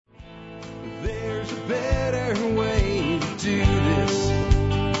better way to do this.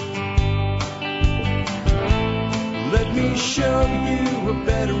 Let me show you a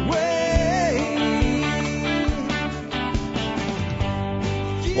better way.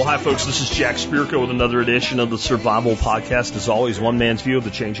 Well, hi, folks. This is Jack Spirko with another edition of the Survival Podcast. As always, one man's view of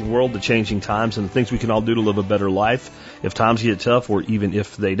the changing world, the changing times, and the things we can all do to live a better life if times get tough or even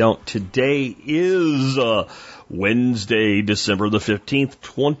if they don't. Today is Wednesday, December the 15th,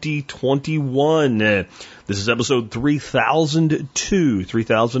 2021. This is episode 3002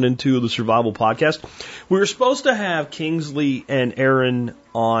 of the Survival Podcast. We were supposed to have Kingsley and Aaron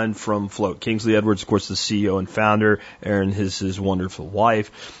on from Flote. Kingsley Edwards, of course, the CEO and founder. Aaron is his wonderful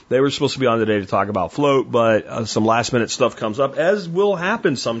wife. They were supposed to be on today to talk about Flote, but some last-minute stuff comes up, as will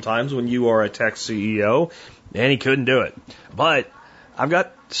happen sometimes when you are a tech CEO, and he couldn't do it. But we're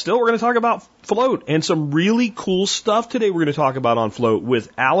going to talk about Flote and some really cool stuff today we're going to talk about on Flote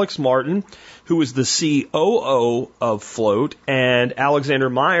with Alex Martin, who is the COO of Flote, and Alexander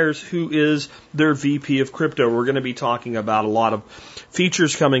Myers, who is their VP of crypto. We're going to be talking about a lot of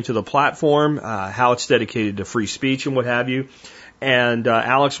features coming to the platform, how it's dedicated to free speech and what have you. And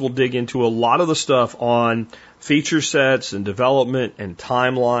Alex will dig into a lot of the stuff on feature sets and development and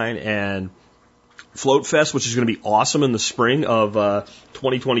timeline and Flote Fest, which is going to be awesome in the spring of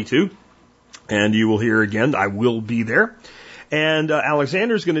 2022. And you will hear again, I will be there. And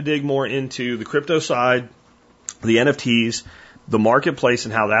Alexander is going to dig more into the crypto side, the NFTs, the marketplace,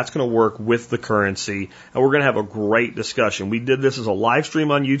 and how that's going to work with the currency. And we're going to have a great discussion. We did this as a live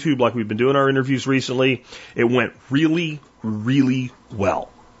stream on YouTube like we've been doing our interviews recently. It went really, really well.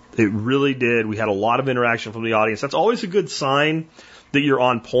 It really did. We had a lot of interaction from the audience. That's always a good sign that you're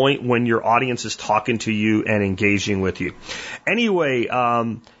on point when your audience is talking to you and engaging with you. Anyway,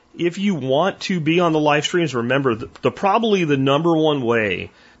 if you want to be on the live streams, remember probably the number one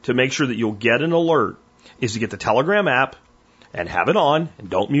way to make sure that you'll get an alert is to get the Telegram app and have it on, and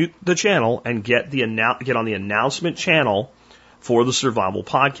don't mute the channel, and get on the announcement channel for the Survival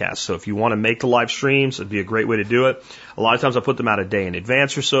Podcast. So if you want to make the live streams, it'd be a great way to do it. A lot of times I put them out a day in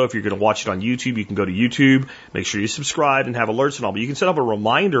advance or so. If you're going to watch it on YouTube, you can go to YouTube, make sure you subscribe and have alerts and all. But you can set up a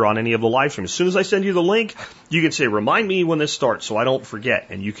reminder on any of the live streams. As soon as I send you the link, you can say, remind me when this starts so I don't forget.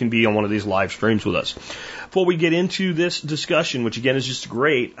 And you can be on one of these live streams with us. Before we get into this discussion, which again is just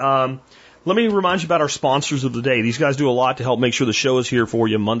great, let me remind you about our sponsors of the day. These guys do a lot to help make sure the show is here for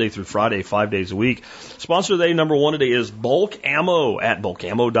you Monday through Friday, 5 days a week. Sponsor of the day number one today is Bulk Ammo at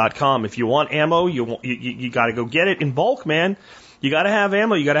bulkammo.com. If you want ammo, you got to go get it in bulk, man. You got to have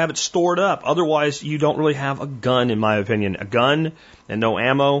ammo. You got to have it stored up. Otherwise, you don't really have a gun, in my opinion. A gun and no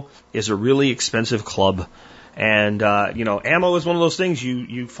ammo is a really expensive club. And, ammo is one of those things.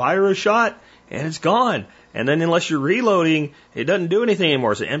 You fire a shot and it's gone. And then unless you're reloading, it doesn't do anything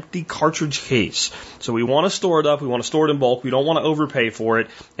anymore. It's an empty cartridge case. So we want to store it up. We want to store it in bulk. We don't want to overpay for it.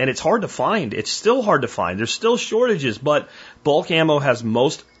 And it's hard to find. It's still hard to find. There's still shortages, but bulk ammo has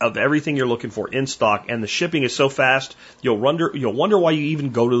most of everything you're looking for in stock. And the shipping is so fast, you'll wonder why you even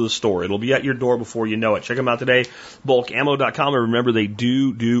go to the store. It'll be at your door before you know it. Check them out today, bulkammo.com. And remember, they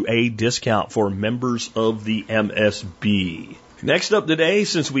do a discount for members of the MSB. Next up today,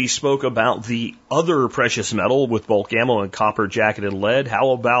 since we spoke about the other precious metal with bulk ammo and copper, jacketed lead,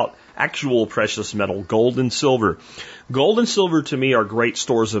 how about actual precious metal, gold and silver? Gold and silver to me are great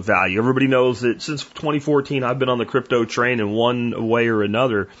stores of value. Everybody knows that since 2014 I've been on the crypto train in one way or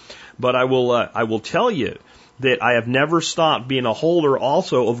another, but I will tell you that I have never stopped being a holder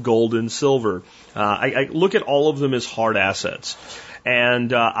also of gold and silver. I look at all of them as hard assets.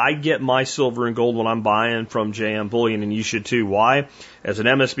 And I get my silver and gold when I'm buying from JM Bullion, and you should too. Why? As an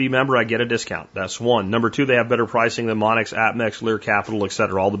MSB member, I get a discount. That's one. Number two, they have better pricing than Monex, APMEX, Lear Capital,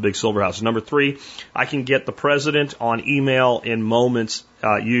 etc., all the big silver houses. Number three, I can get the president on email in moments,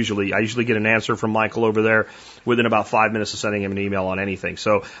 usually. I usually get an answer from Michael over there within about 5 minutes of sending him an email on anything.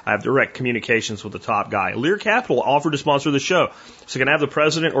 So I have direct communications with the top guy. Lear Capital offered to sponsor the show. So can I have the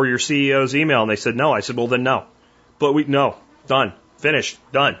president or your CEO's email? And they said no. I said, well, then no. But no. Done. Finished,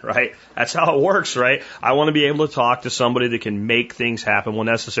 done, right? That's how it works, right? I want to be able to talk to somebody that can make things happen when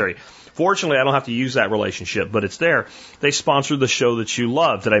necessary. Fortunately, I don't have to use that relationship, but it's there. They sponsor the show that you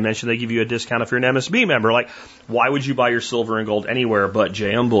love. Did I mention they give you a discount if you're an MSB member? Like, why would you buy your silver and gold anywhere but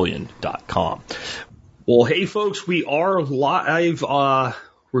jmbullion.com? Well, hey, folks, we are live.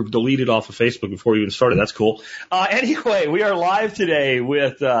 We're deleted off of Facebook before we even started. That's cool. Anyway, we are live today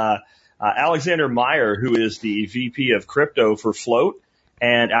with Alexander Meyer, who is the VP of crypto for Flote,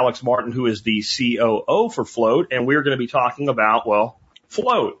 and Alex Martin, who is the COO for Flote. And we're going to be talking about,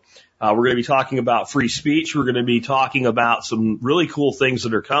 Flote. We're going to be talking about free speech. We're going to be talking about some really cool things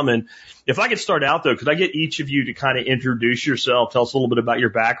that are coming. If I could start out, though, could I get each of you to kind of introduce yourself, tell us a little bit about your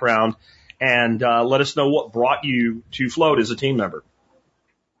background, and let us know what brought you to Flote as a team member?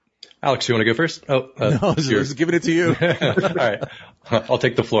 Alex, you want to go first? No, I was giving it to you. All right. I'll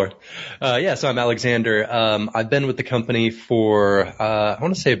take the floor. So I'm Alexander. I've been with the company for, I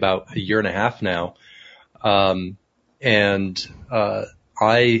want to say about a year and a half now. I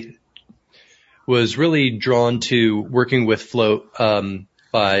was really drawn to working with Flote,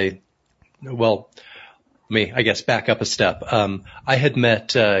 I guess back up a step. I had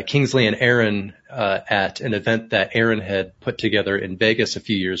met Kingsley and Aaron at an event that Aaron had put together in Vegas a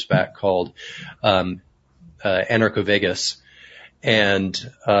few years back called Anarcho Vegas,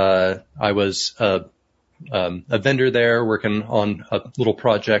 and I was a vendor there working on a little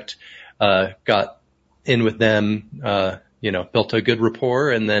project. Got in with them, built a good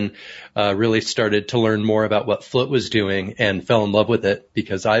rapport, and then really started to learn more about what Flote was doing and fell in love with it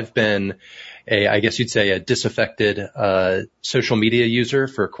because I've been I guess you'd say a disaffected social media user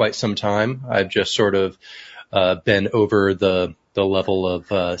for quite some time. I've just sort of been over the level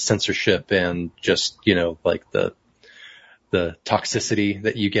of censorship and just, like the toxicity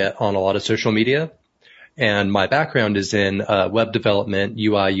that you get on a lot of social media. And my background is in web development,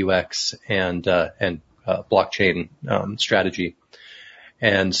 UI, UX, and blockchain strategy.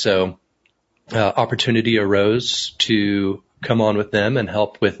 And so opportunity arose to come on with them and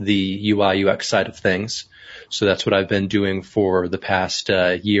help with the UI, UX side of things. So that's what I've been doing for the past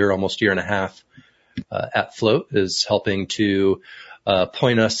year, almost year and a half at Flote, is helping to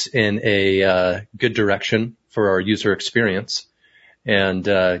point us in a good direction for our user experience. And,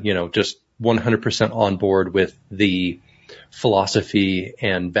 just 100% on board with the philosophy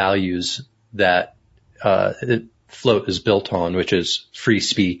and values that Flote is built on, which is free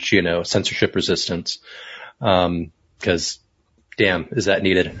speech, censorship resistance. Because damn, is that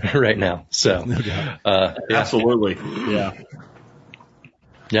needed right now? So, absolutely, yeah.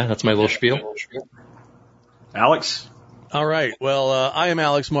 That's my little spiel. Alex. All right. Well, I am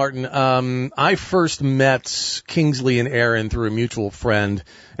Alex Martin. I first met Kingsley and Aaron through a mutual friend.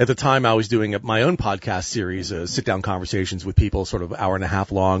 At the time, I was doing my own podcast series, sit-down conversations with people, sort of hour and a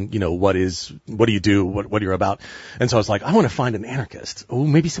half long. What do you do? What you're about? And so I was like, I want to find an anarchist. Oh,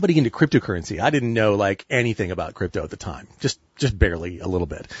 maybe somebody into cryptocurrency. I didn't know anything about crypto at the time, just barely a little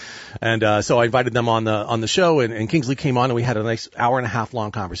bit. And so I invited them on the show, and Kingsley came on, and we had a nice hour and a half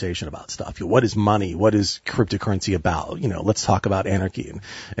long conversation about stuff. What is money? What is cryptocurrency about? Let's talk about anarchy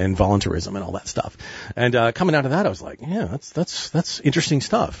and voluntarism and all that stuff. And coming out of that, I was like, yeah, that's interesting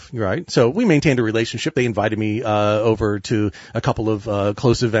stuff, right? So we maintained a relationship. They invited me over to a couple of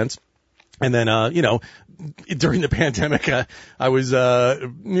close events. And then, during the pandemic, I was, not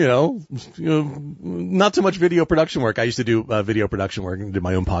so much video production work. I used to do video production work and did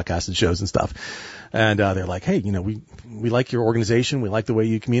my own podcasts and shows and stuff. And they're like, hey, we like your organization. We like the way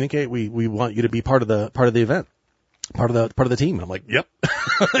you communicate. We want you to be part of the event. Part of the team. And I'm like, yep,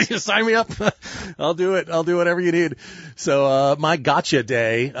 you sign me up. I'll do it. I'll do whatever you need. So, my gotcha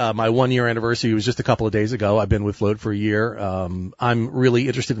day, my 1 year anniversary was just a couple of days ago. I've been with Flote for a year. I'm really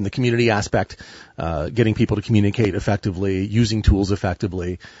interested in the community aspect, getting people to communicate effectively, using tools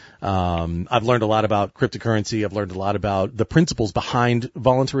effectively. I've learned a lot about cryptocurrency. I've learned a lot about the principles behind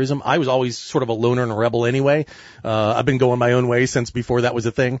voluntarism. I was always sort of a loner and a rebel anyway. I've been going my own way since before that was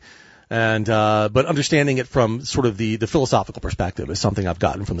a thing. And, but understanding it from sort of the philosophical perspective is something I've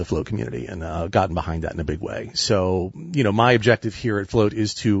gotten from the Flote community and, gotten behind that in a big way. So, my objective here at Flote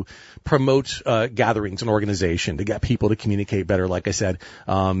is to promote, gatherings and organization, to get people to communicate better, like I said,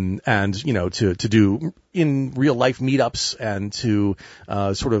 and, to do in real life meetups and to,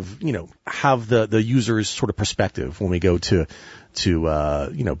 sort of, have the user's sort of perspective when we go to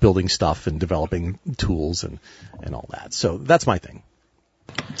building stuff and developing tools and all that. So that's my thing.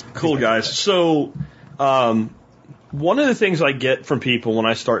 Cool, guys. So, one of the things I get from people when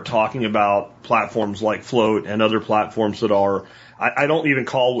I start talking about platforms like Flote and other platforms that are, I don't even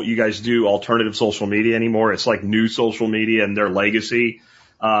call what you guys do alternative social media anymore. It's like new social media and their legacy.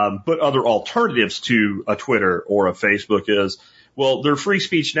 But other alternatives to a Twitter or a Facebook is, well, they're free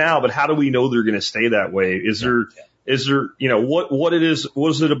speech now, but how do we know they're going to stay that way? Is there, what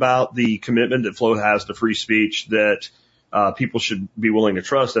is it about the commitment that Flote has to free speech that people should be willing to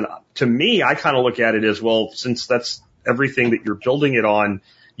trust? And to me, I kind of look at it as, well, since that's everything that you're building it on,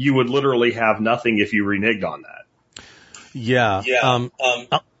 you would literally have nothing if you reneged on that. Yeah. You want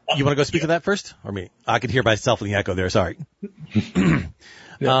to go speak to that first, or me? I could hear myself in the echo there. Sorry.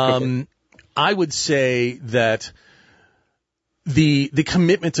 I would say that the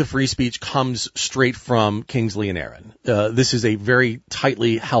commitment to free speech comes straight from Kingsley and Aaron. This is a very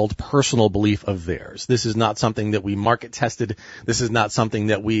tightly held personal belief of theirs. This is not something that we market tested. This is not something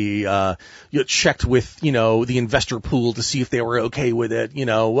that we checked with, the investor pool to see if they were okay with it.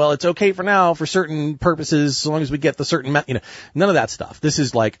 Well, it's okay for now for certain purposes, so long as we get the certain, none of that stuff. This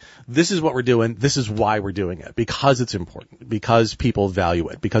is what we're doing. This is why we're doing it, because it's important, because people value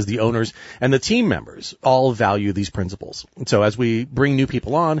it, because the owners and the team members all value these principles. And so as we bring new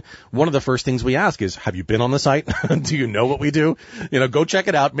people on, one of the first things we ask is, have you been on the site? Do you know what we do? Go check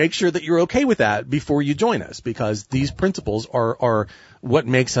it out. Make sure that you're okay with that before you join us, because these principles are what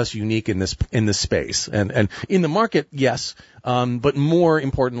makes us unique in this space. And in the market, yes, but more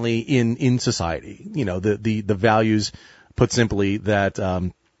importantly in society. The values, put simply, that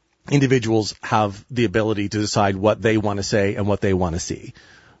individuals have the ability to decide what they want to say and what they want to see,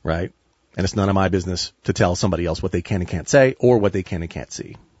 right? And it's none of my business to tell somebody else what they can and can't say or what they can and can't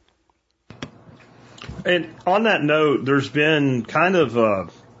see. And on that note, there's been kind of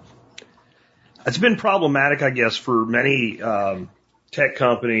it's been problematic, I guess, for many tech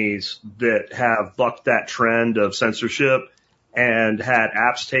companies that have bucked that trend of censorship and had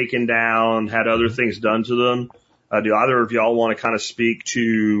apps taken down, had other things done to them. Do either of y'all want to kind of speak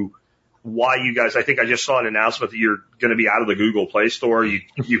to why you guys, I think I just saw an announcement that you're going to be out of the Google Play Store.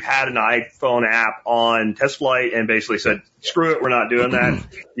 You had an iPhone app on test flight and basically said, screw it, we're not doing that.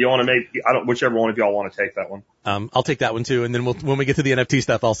 You want to whichever one of y'all want to take that one. I'll take that one too. And then when we get to the NFT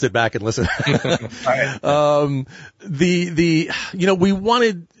stuff, I'll sit back and listen. Right. We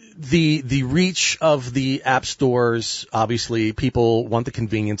wanted the reach of the app stores. Obviously, people want the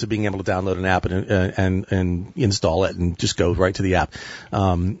convenience of being able to download an app and install it and just go right to the app.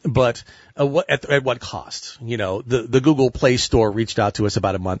 But at what cost? The Google Play Store reached out to us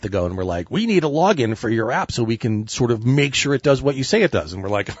about a month ago and we're like, we need a login for your app so we can sort of make sure it does what you say it does. And we're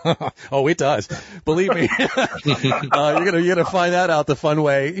like, oh, it does. Believe me. You're gonna find that out the fun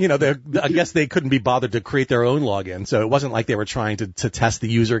way. I guess they couldn't be bothered to create their own login. So it wasn't like they were trying to test the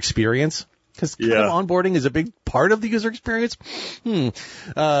user experience. Because kind of onboarding is a big part of the user experience.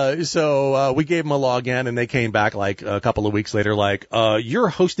 So we gave them a login and they came back like a couple of weeks later like, you're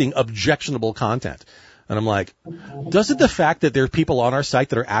hosting objectionable content. And I'm like, doesn't the fact that there are people on our site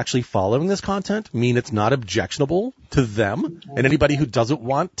that are actually following this content mean it's not objectionable to them? And anybody who doesn't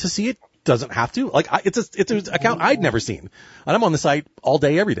want to see it doesn't have to? Like, it's an account I'd never seen. And I'm on the site all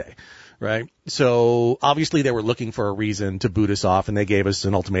day, every day. Right. So obviously they were looking for a reason to boot us off and they gave us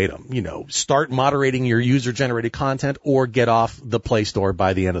an ultimatum, start moderating your user generated content or get off the Play Store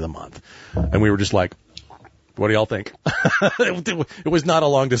by the end of the month. And we were just like, what do y'all think? It was not a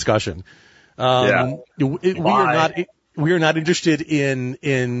long discussion. We are not interested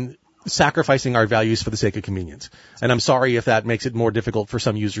in sacrificing our values for the sake of convenience. And I'm sorry if that makes it more difficult for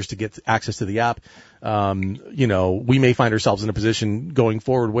some users to get access to the app. We may find ourselves in a position going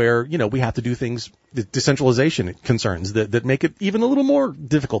forward where, we have to do things, decentralization concerns that make it even a little more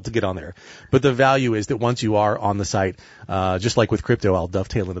difficult to get on there. But the value is that once you are on the site, just like with crypto, I'll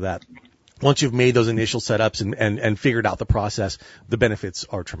dovetail into that. Once you've made those initial setups and figured out the process, the benefits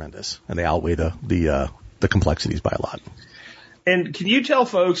are tremendous and they outweigh the complexities by a lot. And can you tell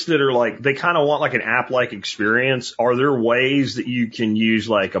folks that are like, they kind of want like an app-like experience, are there ways that you can use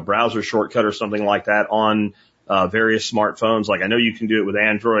like a browser shortcut or something like that on various smartphones? Like I know you can do it with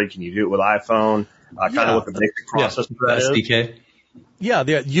Android. Can you do it with iPhone? Kind of what the basic process for that SDK. is? Yeah,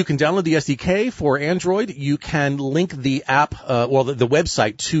 you can download the SDK for Android. You can link the app, the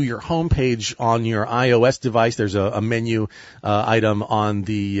website to your homepage on your iOS device. There's a menu item on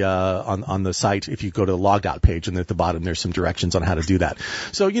the site. If you go to the logged out page, and at the bottom there's some directions on how to do that.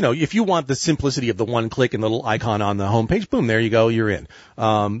 So if you want the simplicity of the one click and the little icon on the homepage, boom, there you go, you're in.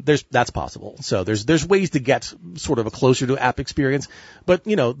 That's possible. So there's ways to get sort of a closer to app experience. But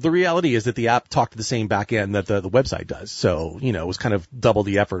the reality is that the app talked to the same back end that the website does. So it was kind of double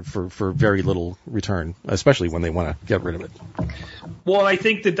the effort for very little return, especially when they want to get rid of it. Well, I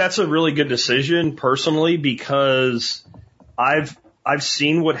think that that's a really good decision personally, because I've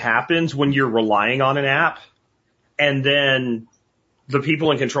seen what happens when you're relying on an app and then the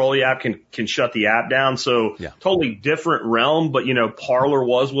people in control of the app can shut the app down. So totally different realm, but Parler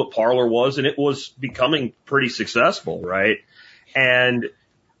was what Parler was and it was becoming pretty successful, right? And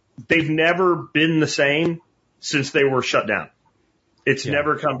they've never been the same since they were shut down. It's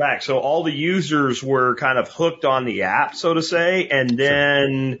never come back. So all the users were kind of hooked on the app, so to say. And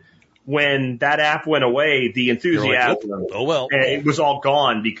then when that app went away, the enthusiasm, like, oh well, it was all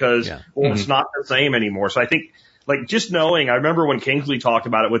gone because it's not the same anymore. So I think Like just knowing, I remember when Kingsley talked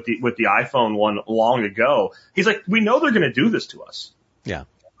about it with the iPhone one long ago. He's like, we know they're going to do this to us. Yeah.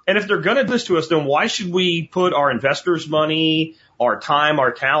 And if they're going to do this to us, then why should we put our investors' money, our time,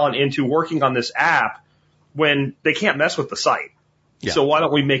 our talent into working on this app when they can't mess with the site? Yeah. So why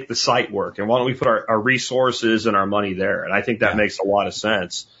don't we make the site work? And why don't we put our resources and our money there? And I think that makes a lot of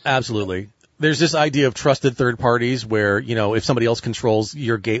sense. Absolutely. There's this idea of trusted third parties where, if somebody else controls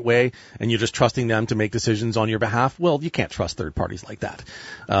your gateway and you're just trusting them to make decisions on your behalf, well, you can't trust third parties like that.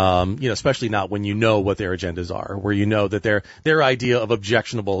 Especially not when you know what their agendas are, where you know that their idea of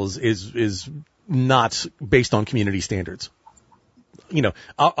objectionable is not based on community standards.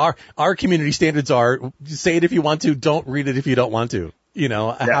 Our community standards are say it if you want to, don't read it if you don't want to.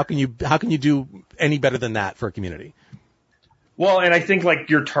 How can you do any better than that for a community? Well, and I think like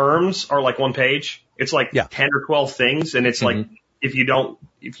your terms are like one page. It's like 10 or 12 things. And it's like, if you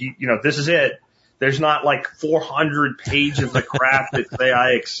this is it. There's not like 400 pages of crap that say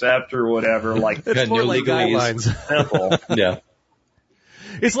I accept or whatever. Like, it's more like guidelines. Simple. Yeah.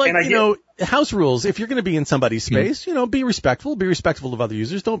 It's like, house rules. If you're going to be in somebody's space, be respectful. Be respectful of other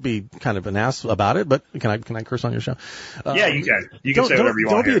users. Don't be kind of an ass about it. But can I curse on your show? Yeah, you can. You can say whatever you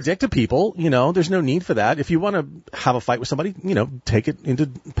want. Don't be a dick to people. There's no need for that. If you want to have a fight with somebody, take it into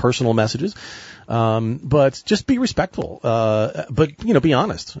personal messages. But just be respectful. But be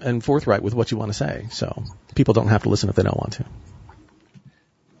honest and forthright with what you want to say. So people don't have to listen if they don't want to.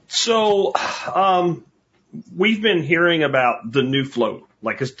 So, we've been hearing about the new Flote.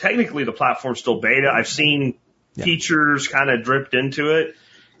 Like, cause technically the platform's still beta. I've seen features kind of dripped into it.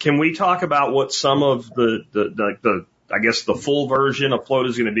 Can we talk about what some of the I guess the full version of Flote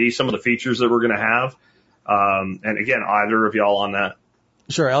is going to be, some of the features that we're going to have? And again, either of y'all on that?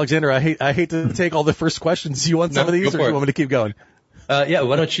 Sure. Alexander, I hate to take all the first questions. Do you want some of these or do you want me to keep going? Why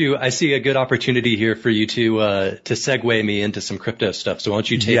don't you, I see a good opportunity here for you to segue me into some crypto stuff. So why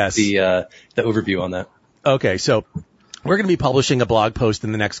don't you take the overview on that? Okay. So we're going to be publishing a blog post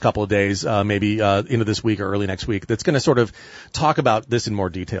in the next couple of days, maybe into this week or early next week, that's going to sort of talk about this in more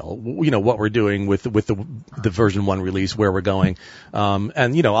detail. What we're doing with the version 1 release, where we're going,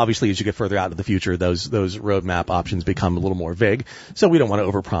 and obviously as you get further out into the future, those roadmap options become a little more vague. So we don't want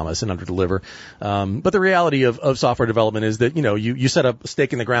to overpromise and underdeliver. But the reality of software development is that you set up a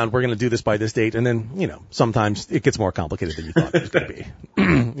stake in the ground. We're going to do this by this date, and then sometimes it gets more complicated than you thought it was going to be.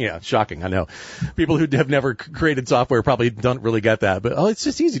 Yeah, shocking. I know people who have never created software probably don't really get that, but it's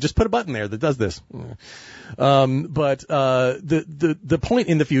just easy. Just put a button there that does this. But the point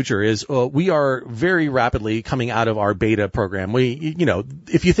in the future is we are very rapidly coming out of our beta program.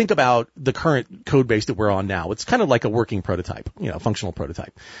 If you think about the current code base that we're on now, it's kind of like a working prototype, functional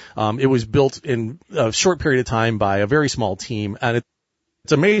prototype. It was built in a short period of time by a very small team, and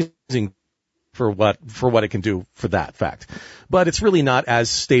it's amazing for what it can do for that fact. But it's really not as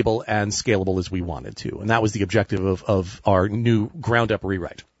stable and scalable as we wanted to. And that was the objective of our new ground up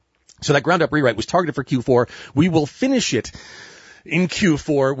rewrite. So that ground up rewrite was targeted for Q4. We will finish it in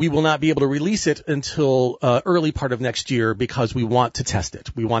Q4. We will not be able to release it until early part of next year because we want to test it.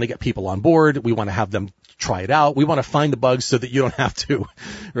 We want to get people on board. We want to have them try it out. We want to find the bugs so that you don't have to,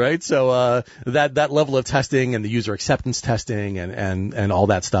 right? So that level of testing and the user acceptance testing and all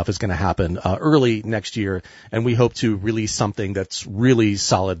that stuff is going to happen early next year, and we hope to release something that's really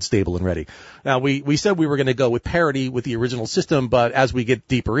solid, stable, and ready. Now, we said we were going to go with parity with the original system, but as we get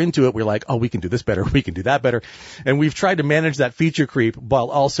deeper into it, we're like, we can do this better, we can do that better, and we've tried to manage that feature creep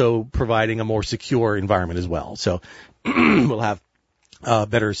while also providing a more secure environment as well. So we'll have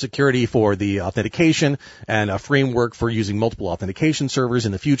better security for the authentication and a framework for using multiple authentication servers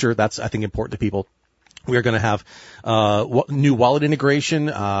in the future. That's, I think, important to people. We are going to have new wallet integration.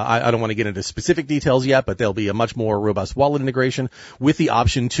 I don't want to get into specific details yet, but there'll be a much more robust wallet integration with the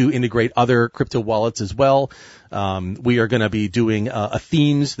option to integrate other crypto wallets as well. We are going to be doing a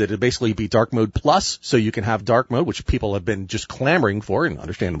themes that will basically be dark mode plus, so you can have dark mode, which people have been just clamoring for, and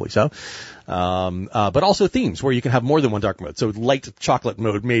understandably so. But also themes where you can have more than one dark mode. So light chocolate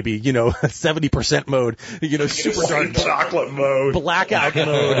mode, maybe, 70% mode, super dark chocolate mode, blackout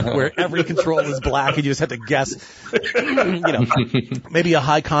mode, where every control is black and you just have to guess, maybe a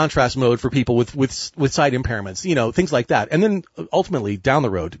high contrast mode for people with sight impairments, things like that. And then ultimately down the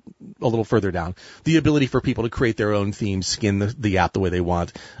road, a little further down, the ability for people to create their own themes, skin the app the way they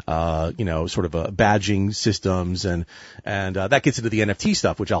want, sort of badging systems, and that gets into the NFT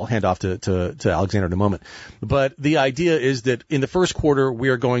stuff, which I'll hand off to Alexander in a moment. But the idea is that in the first quarter, we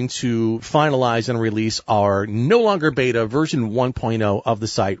are going to finalize and release our no longer beta version 1.0 of the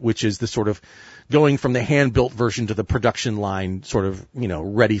site, which is the sort of going from the hand-built version to the production line, sort of,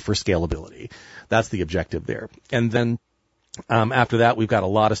 ready for scalability. That's the objective there. And then after that, we've got a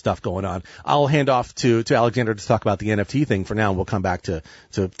lot of stuff going on. I'll hand off to Alexander to talk about the NFT thing for now, and we'll come back to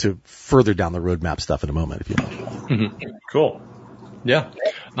further down the roadmap stuff in a moment, if you like. Mm-hmm. Cool. Yeah.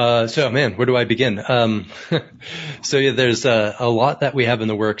 So man, where do I begin? So yeah, there's a lot that we have in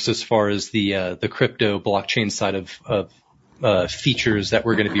the works as far as the crypto blockchain side of features that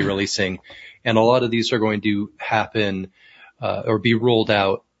we're going to be releasing. And a lot of these are going to happen, or be rolled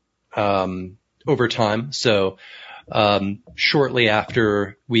out, over time. So, shortly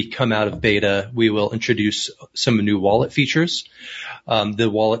after we come out of beta, we will introduce some new wallet features. The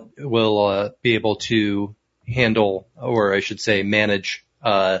wallet will, be able to handle, or I should say manage,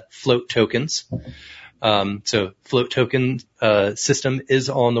 float tokens. So float token, system is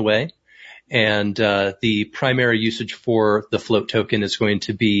on the way. And the primary usage for the float token is going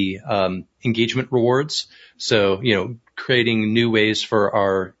to be engagement rewards. So, creating new ways for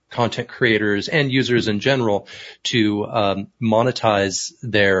our content creators and users in general to monetize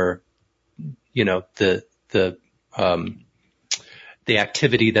their, the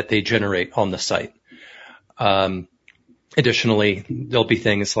activity that they generate on the site. Additionally, there'll be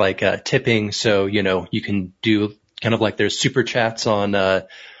things like tipping. So, you can do kind of like there's super chats on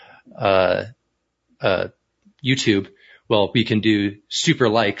YouTube. Well, we can do super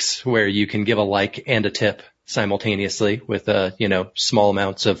likes where you can give a like and a tip simultaneously with, small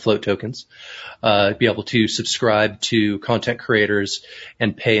amounts of float tokens. Be able to subscribe to content creators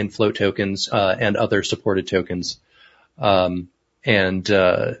and pay in float tokens, and other supported tokens. Then,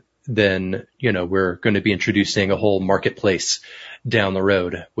 we're going to be introducing a whole marketplace down the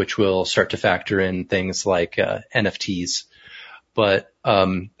road, which will start to factor in things like, NFTs. But,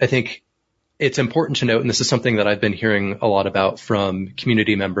 I think it's important to note, and this is something that I've been hearing a lot about from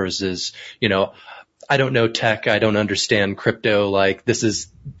community members is, I don't know tech. I don't understand crypto. Like this is,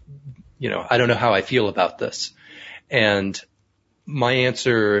 I don't know how I feel about this. And my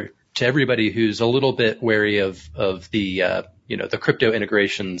answer to everybody who's a little bit wary of the, the crypto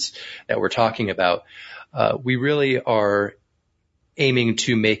integrations that we're talking about, we really are aiming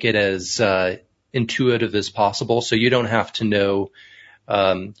to make it as, intuitive as possible. So you don't have to know,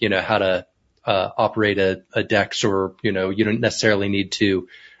 how to, operate a DEX, or, you don't necessarily need to,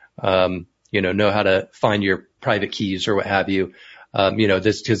 know how to find your private keys or what have you.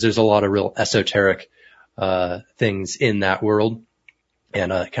 Because there's a lot of real esoteric, things in that world,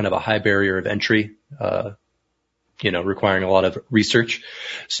 and kind of a high barrier of entry, requiring a lot of research.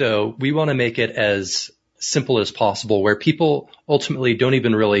 So we want to make it as simple as possible where people ultimately don't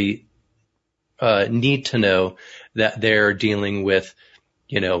even really, need to know that they're dealing with,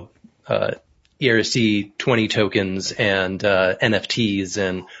 ERC-20 tokens and NFTs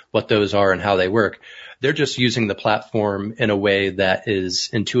and what those are and how they work. They're just using the platform in a way that is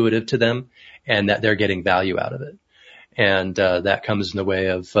intuitive to them and that they're getting value out of it. And that comes in the way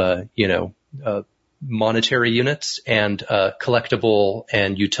of, monetary units and collectible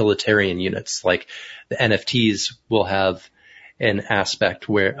and utilitarian units. Like the NFTs will have an aspect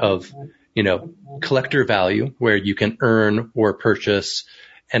of collector value where you can earn or purchase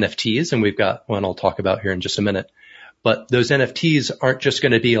NFTs, and we've got one I'll talk about here in just a minute. But those NFTs aren't just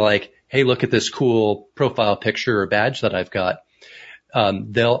going to be like, hey, look at this cool profile picture or badge that I've got.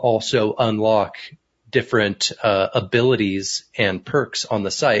 They'll also unlock different abilities and perks on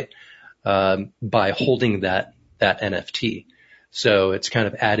the site by holding that NFT. So it's kind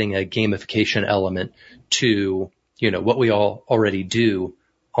of adding a gamification element to what we all already do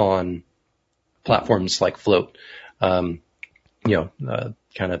on platforms like Flote.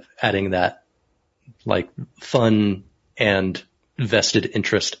 Kind of adding that like fun and vested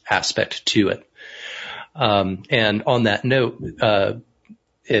interest aspect to it. And on that note,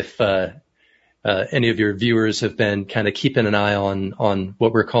 if any of your viewers have been kind of keeping an eye on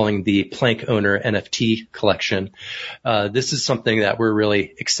what we're calling the Plank Owner NFT collection, this is something that we're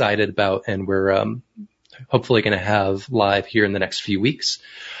really excited about, and we're hopefully going to have live here in the next few weeks.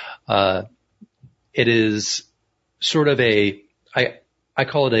 It is sort of I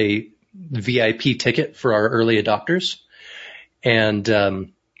call it a VIP ticket for our early adopters. And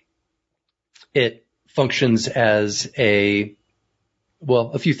it functions as a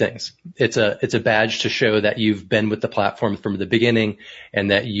Well, a few things. It's a badge to show that you've been with the platform from the beginning and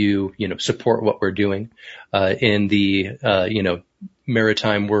that you support what we're doing. In the,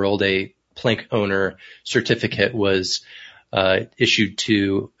 maritime world, a plank owner certificate was, issued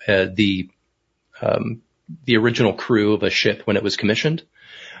to, the original crew of a ship when it was commissioned.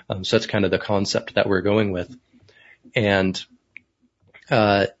 So that's kind of the concept that we're going with. And,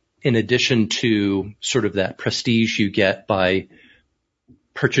 in addition to sort of that prestige you get by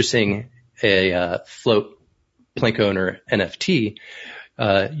purchasing a Flote plank owner NFT,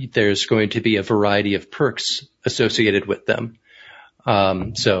 there's going to be a variety of perks associated with them.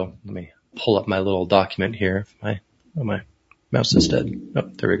 So let me pull up my little document here. My mouse is dead.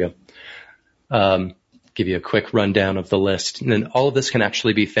 Oh, there we go. Give you a quick rundown of the list. And then all of this can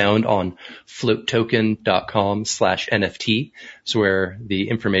actually be found on flotetoken.com/NFT. So where the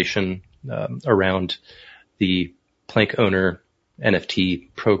information around the plank owner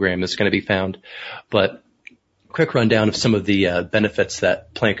NFT program is going to be found. But quick rundown of some of the benefits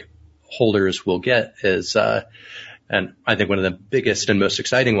that plank holders will get is, and I think one of the biggest and most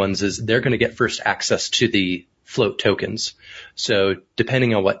exciting ones is they're going to get first access to the Flote tokens. So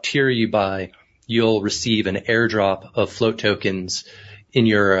depending on what tier you buy, you'll receive an airdrop of Flote tokens in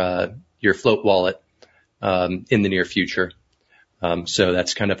your Flote wallet in the near future. So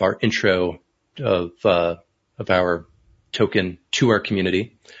that's kind of our intro of our token to our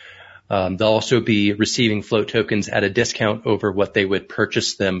community. They'll also be receiving Flote tokens at a discount over what they would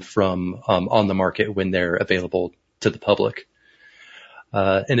purchase them from on the market when they're available to the public.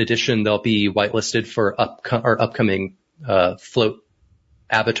 In addition, they'll be whitelisted for our upcoming Flote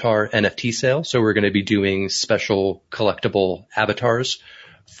avatar NFT sale. So we're going to be doing special collectible avatars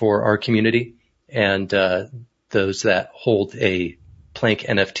for our community. And those that hold a plank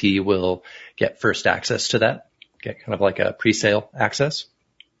NFT will get first access to that, get kind of like a pre-sale access.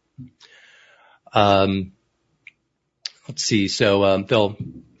 Let's see. So they'll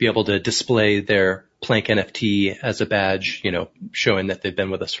be able to display their plank NFT as a badge, showing that they've been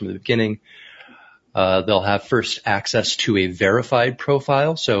with us from the beginning. They'll have first access to a verified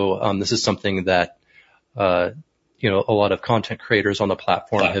profile. So this is something that a lot of content creators on the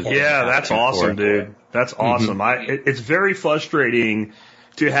platform have. Yeah, that's awesome, dude. That's awesome. Mm-hmm. It's very frustrating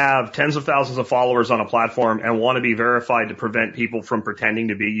to have tens of thousands of followers on a platform and want to be verified to prevent people from pretending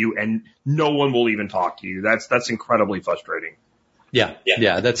to be you, and no one will even talk to you. That's incredibly frustrating.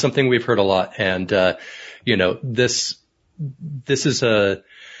 Yeah, that's something we've heard a lot. And, this is a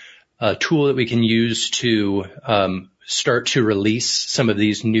tool that we can use to, start to release some of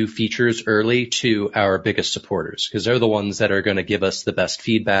these new features early to our biggest supporters, because they're the ones that are going to give us the best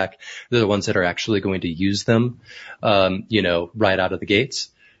feedback. They're the ones that are actually going to use them, right out of the gates.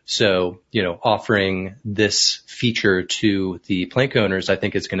 So, offering this feature to the plank owners, I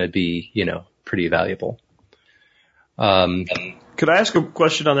think is going to be, pretty valuable. Could I ask a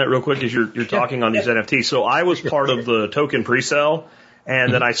question on that real quick as you're talking on these NFTs? So I was part of the token pre-sale,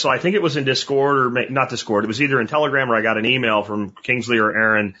 and then I think it was in Discord or not Discord. It was either in Telegram or I got an email from Kingsley or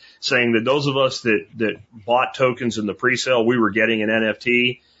Aaron saying that those of us that bought tokens in the pre-sale, we were getting an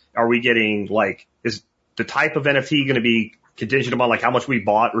NFT. Are we getting is the type of NFT going to be contingent upon how much we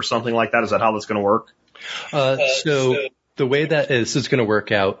bought or something like that? Is that how that's going to work? So the way that this is going to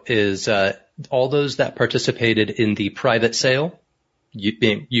work out is, all those that participated in the private sale, you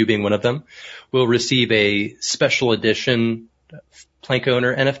being one of them, will receive a special edition plank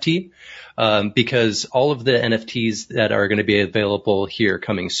owner NFT, because all of the NFTs that are going to be available here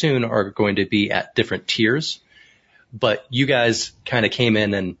coming soon are going to be at different tiers. But you guys kind of came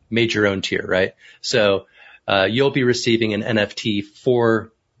in and made your own tier, right? So you'll be receiving an NFT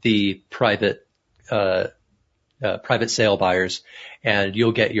for the private sale buyers, and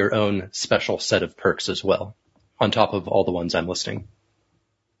you'll get your own special set of perks as well, on top of all the ones I'm listing.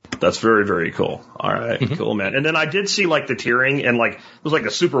 That's very, very cool. All right. Mm-hmm. Cool, man. And then I did see the tiering, and it was a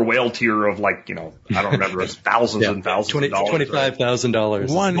super whale tier of I don't remember, it was thousands and thousands of dollars. $25,000.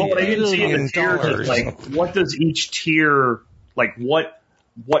 $1 million. I didn't see in the tiers. What does each tier,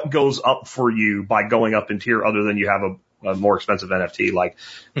 what goes up for you by going up in tier other than you have a more expensive NFT?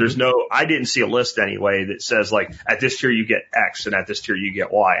 There's I didn't see a list anyway that says at this tier you get X, and at this tier you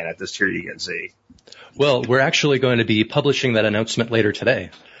get Y, and at this tier you get Z. Well, we're actually going to be publishing that announcement later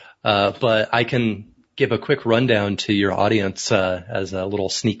today. But I can give a quick rundown to your audience, as a little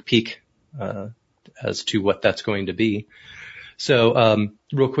sneak peek, as to what that's going to be. So,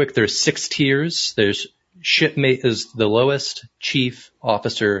 real quick, there's 6 tiers. There's shipmate is the lowest, chief,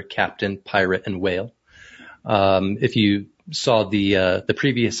 officer, captain, pirate, and whale. If you saw the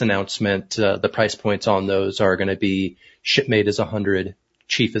previous announcement, the price points on those are going to be shipmate is 100,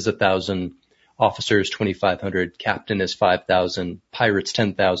 chief is 1,000, officer is 2,500, captain is 5,000, pirate's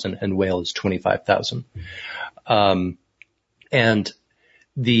 10,000, and whale is 25,000. And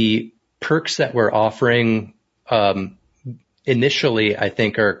the perks that we're offering, initially, I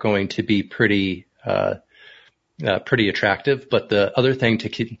think are going to be pretty attractive. But the other thing to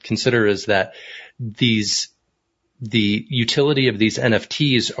consider is that the utility of these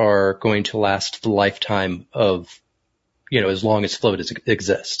NFTs are going to last the lifetime of, as long as Flote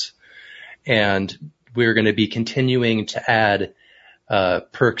exists. And we're going to be continuing to add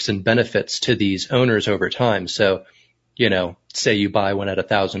perks and benefits to these owners over time. So, say you buy one at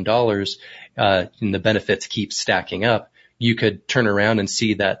 $1,000, and the benefits keep stacking up, you could turn around and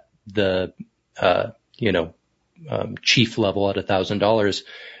see that the, chief level at $1,000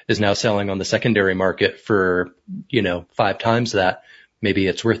 is now selling on the secondary market for, 5 times that. Maybe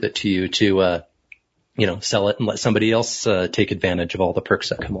it's worth it to you to, sell it and let somebody else take advantage of all the perks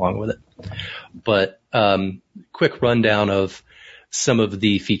that come along with it. But quick rundown of some of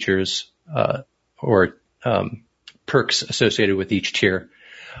the features or perks associated with each tier.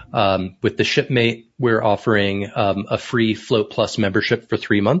 With the shipmate, we're offering a free Flote Plus membership for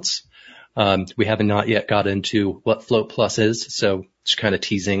 3 months. We haven't not yet got into what Flote Plus is, so just kind of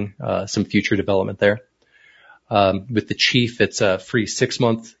teasing some future development there. With the chief, it's a free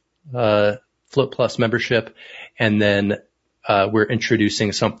 6-month Flote Plus membership, and then we're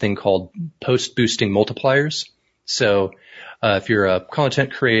introducing something called post-boosting multipliers. So if you're a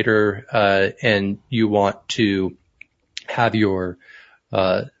content creator and you want to have your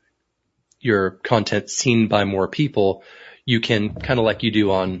content seen by more people, you can, kind of like you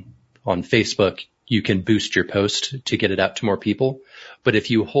do on Facebook, you can boost your post to get it out to more people. But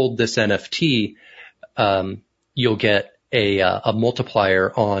if you hold this NFT, you'll get a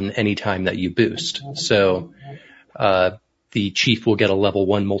multiplier on any time that you boost. So the chief will get a level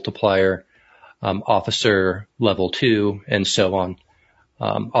 1 multiplier, officer level 2, and so on.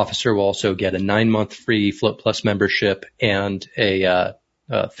 Officer will also get a 9-month free Flote Plus membership and a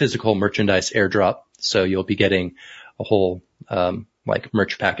physical merchandise airdrop. So you'll be getting a whole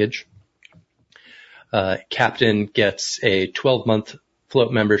merch package. Captain gets a 12-month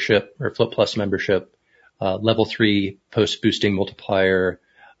Flote membership or Flote Plus membership, level 3 post-boosting multiplier,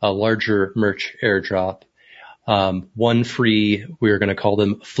 a larger merch airdrop, 1 free, we're going to call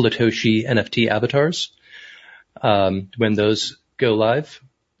them Flotoshi NFT avatars, when those go live,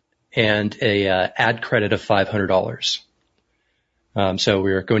 and a ad credit of $500. So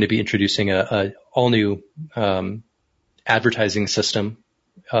we're going to be introducing a all new advertising system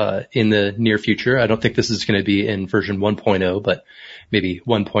in the near future. I don't think this is going to be in version 1.0, but maybe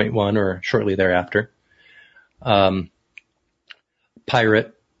 1.1 or shortly thereafter.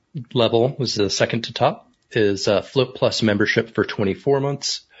 Pirate level was the second to top, is a Flote Plus membership for 24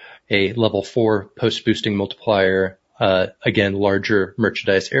 months, a level 4 post-boosting multiplier, again, larger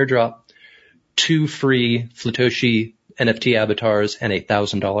merchandise airdrop, 2 free Flotoshi NFT avatars, and a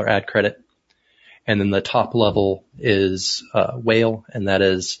 $1,000 ad credit. And then the top level is Whale, and that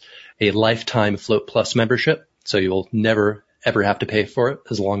is a lifetime Flote Plus membership. So you will never, ever have to pay for it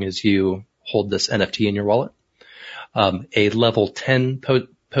as long as you hold this NFT in your wallet. A level 10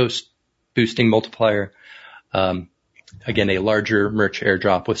 post-boosting multiplier. Again, a larger merch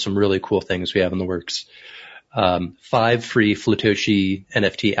airdrop with some really cool things we have in the works. 5 free Flotoshi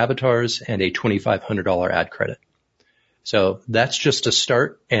NFT avatars and a $2,500 ad credit. So that's just a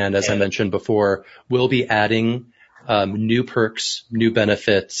start. And as I mentioned before, we'll be adding new perks, new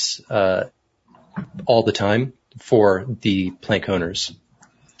benefits all the time for the Plank owners.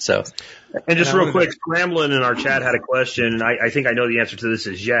 So, and just real quick, Scramblin' in our chat had a question, and I think I know the answer to this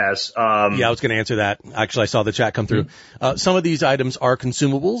is yes. Yeah, I was going to answer that. Actually, I saw the chat come through. Some of these items are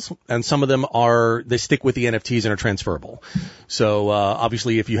consumables, and some of them they stick with the NFTs and are transferable. So,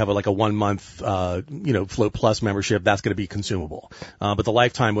 obviously, if you have a 1-month, Flote Plus membership, that's going to be consumable. But the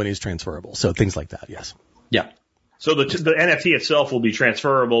lifetime one is transferable. So things like that, yes. Yeah. So the NFT itself will be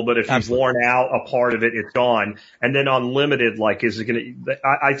transferable, but if you've worn out a part of it, it's gone. And then unlimited, is it going to,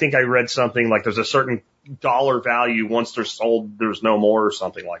 I think I read something like there's a certain dollar value. Once they're sold, there's no more or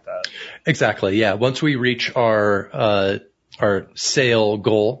something like that. Exactly. Yeah. Once we reach our sale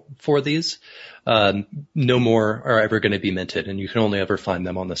goal for these, no more are ever going to be minted, and you can only ever find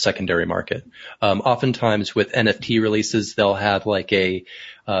them on the secondary market. Oftentimes with NFT releases, they'll have a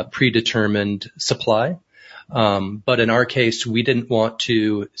predetermined supply. But in our case, we didn't want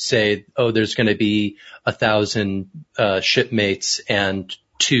to say, there's going to be 1,000 shipmates and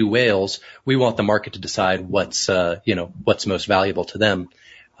 2 whales. We want the market to decide what's most valuable to them.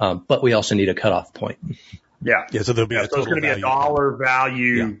 But we also need a cutoff point. Yeah. Yeah. So there'll be so it's going to be a dollar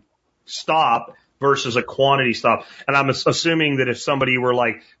value stop versus a quantity stop. And I'm assuming that if somebody were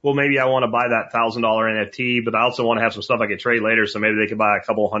like, well, maybe I want to buy that $1,000 NFT, but I also want to have some stuff I could trade later. So maybe they could buy a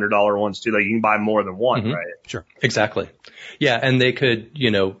couple $100 ones too. Like you can buy more than one, right? Sure. Exactly. Yeah. And they could,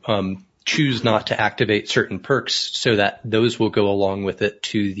 choose not to activate certain perks so that those will go along with it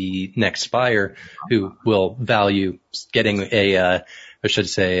to the next buyer who will value getting an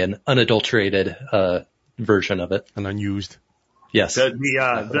unadulterated, version of it. An unused. Yes.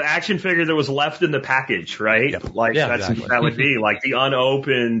 The action figure that was left in the package, right? Yep. Like exactly. that would be like the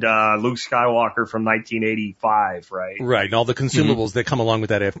unopened Luke Skywalker from 1985, right? Right. And all the consumables that come along with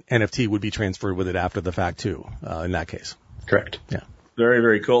that NFT would be transferred with it after the fact too, in that case. Correct. Yeah. Very,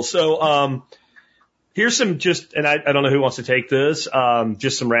 very cool. So, here's some and I don't know who wants to take this,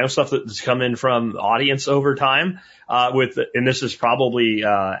 just some random stuff that's come in from the audience over time, and this is probably,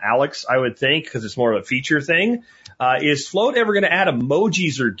 Alex, I would think, because it's more of a feature thing. Is Flote ever going to add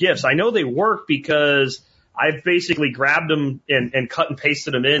emojis or GIFs? I know they work because I've basically grabbed them and cut and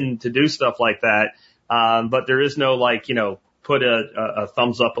pasted them in to do stuff like that. But there is no put a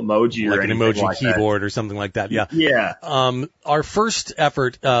thumbs up emoji like or an anything emoji like keyboard or something like that. Yeah. Yeah. Our first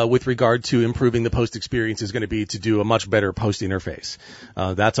effort with regard to improving the post experience is going to be to do a much better post interface.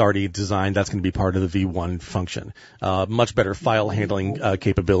 That's already designed. That's going to be part of the V1 function. Much better file handling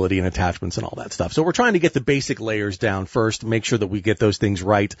capability and attachments and all that stuff. So we're trying to get the basic layers down first, make sure that we get those things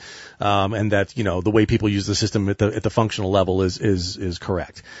right, and that the way people use the system at the functional level is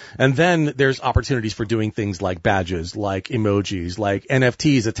correct. And then there's opportunities for doing things like badges, like emojis, like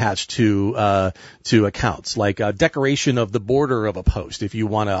NFTs attached to accounts, like decoration of the border of a post if you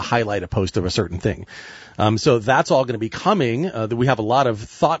want to highlight a post of a certain thing. So that's all going to be coming. We have a lot of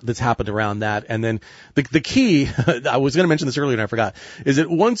thought that's happened around that. And then the key, I was going to mention this earlier and I forgot, is that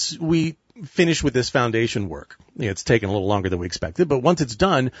once we finish with this foundation work, it's taken a little longer than we expected, but once it's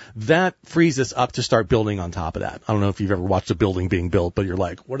done, that frees us up to start building on top of that. I don't know if you've ever watched a building being built, but you're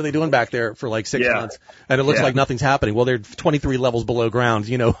like, what are they doing back there for like 6 months? And it looks like nothing's happening. Well, they're 23 levels below ground,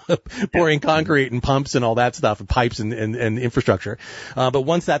 pouring concrete and pumps and all that stuff and pipes and infrastructure. But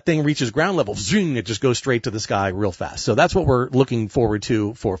once that thing reaches ground level, zoom, it just goes straight to the sky real fast. So that's what we're looking forward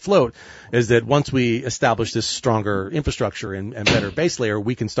to for Flote, is that once we establish this stronger infrastructure and better base layer,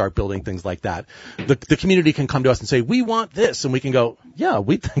 we can start building things like that. The community can come to us and say, we want this, and we can go, yeah,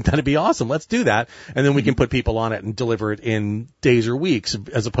 we think that'd be awesome. Let's do that. And then we can put people on it and deliver it in days or weeks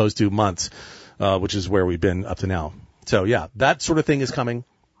as opposed to months, which is where we've been up to now. So yeah, that sort of thing is coming.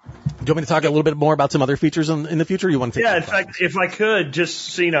 Do you want me to talk a little bit more about some other features in the future? Or you want to take in fact, if I could, just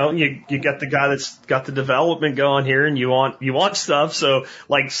so you got the guy that's got the development going here, and you want stuff. So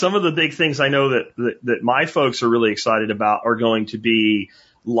like some of the big things I know that my folks are really excited about are going to be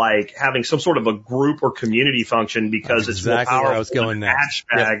like having some sort of a group or community function, because it's exactly more powerful where I was going than next.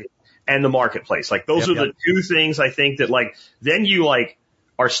 hashtag and the marketplace. Like those are the two things I think that then you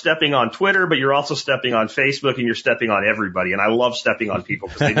are stepping on Twitter, but you're also stepping on Facebook and you're stepping on everybody. And I love stepping on people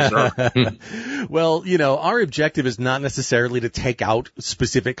because they deserve it. Well, our objective is not necessarily to take out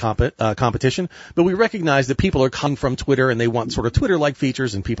specific competition, but we recognize that people are coming from Twitter and they want sort of Twitter-like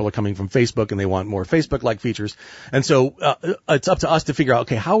features, and people are coming from Facebook and they want more Facebook-like features. And so it's up to us to figure out,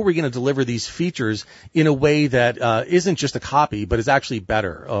 okay, how are we going to deliver these features in a way that isn't just a copy, but is actually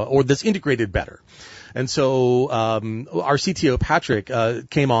better, or that's integrated better. And so our CTO, Patrick,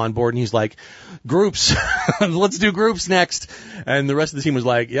 came on board and he's like, groups, let's do groups next. And the rest of the team was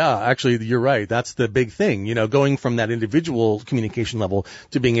like, yeah, actually, you're right. That's the big thing, going from that individual communication level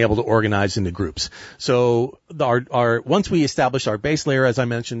to being able to organize into groups. So once we establish our base layer, as I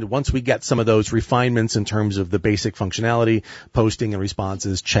mentioned, once we get some of those refinements in terms of the basic functionality, posting and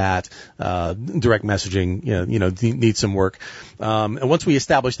responses, chat, direct messaging, need some work. And once we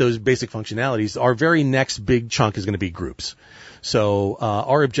establish those basic functionalities, our very next big chunk is going to be groups. So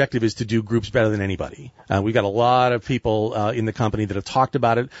our objective is to do groups better than anybody. We've got a lot of people in the company that have talked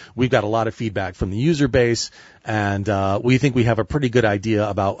about it. We've got a lot of feedback from the user base, and we think we have a pretty good idea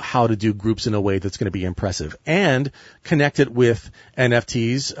about how to do groups in a way that's going to be impressive and connect it with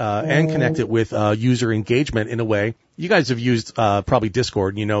NFTs and connect it with user engagement in a way. You guys have used probably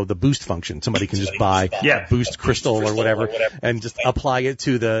Discord, the boost function. Somebody can just buy boost crystal or whatever and just apply it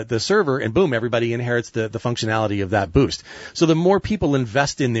to the server, and boom, everybody inherits the functionality of that boost. So the more people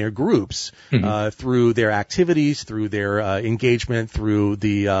invest in their groups through their activities, through their engagement, through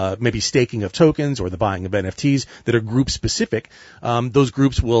the maybe staking of tokens or the buying of NFTs that are group specific, those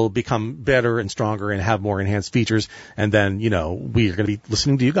groups will become better and stronger and have more enhanced features. And then, we are going to be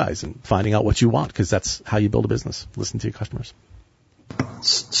listening to you guys and finding out what you want, because that's how you build a business. Listen to your customers.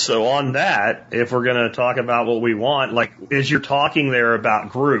 So on that, if we're going to talk about what we want, like, as you're talking there about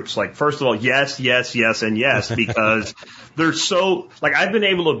groups, like, first of all, yes, yes, yes, and yes, because there's so, like, I've been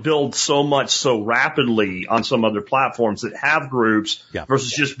able to build so much so rapidly on some other platforms that have groups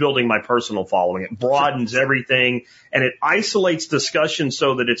versus just building my personal following. It broadens everything, and it isolates discussion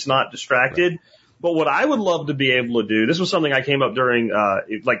so that it's not distracted. Right. But what I would love to be able to do, this was something I came up during,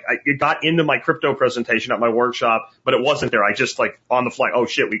 it got into my crypto presentation at my workshop, but it wasn't there. I just, like, on the fly, oh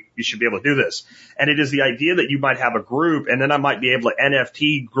shit, we should be able to do this. And it is the idea that you might have a group, and then I might be able to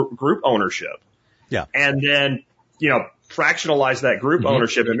NFT group ownership. Yeah. And then, fractionalize that group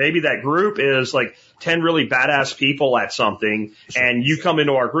ownership. And maybe that group is like 10 really badass people at something, and you come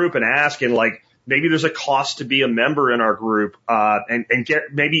into our group and ask, and like, maybe there's a cost to be a member in our group, and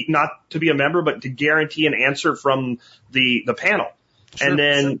maybe not to be a member, but to guarantee an answer from the panel. Sure.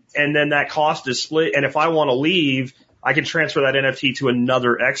 And then that cost is split. And if I want to leave, I can transfer that NFT to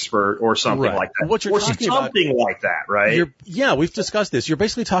another expert or something like that. What you're talking about, something like that, right? We've discussed this. You're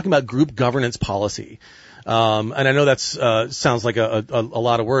basically talking about group governance policy. And I know that's sounds like a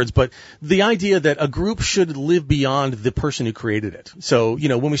lot of words, but the idea that a group should live beyond the person who created it. So,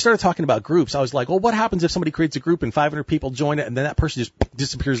 when we started talking about groups, I was like, well, what happens if somebody creates a group and 500 people join it, and then that person just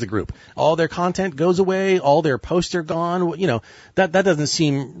disappears the group? All their content goes away, all their posts are gone. That doesn't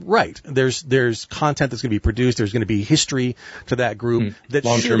seem right. There's content that's going to be produced. There's going to be history to that group that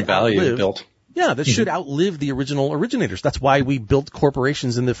long-term value built. Yeah, that should outlive the original originators. That's why we built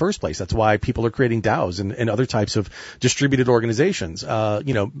corporations in the first place. That's why people are creating DAOs and other types of distributed organizations,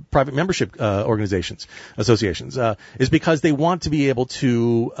 private membership organizations, associations, is because they want to be able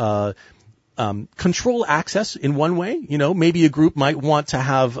to control access in one way. Maybe a group might want to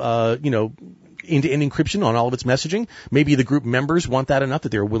have end-to-end encryption on all of its messaging. Maybe the group members want that enough that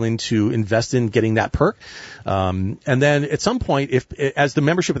they're willing to invest in getting that perk. And then at some point, as the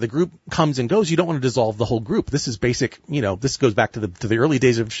membership of the group comes and goes, you don't want to dissolve the whole group. This is basic, this goes back to the early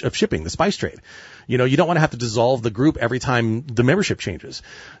days of shipping, the spice trade. You don't want to have to dissolve the group every time the membership changes.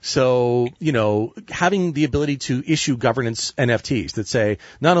 So, having the ability to issue governance NFTs that say,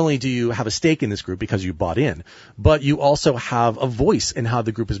 not only do you have a stake in this group because you bought in, but you also have a voice in how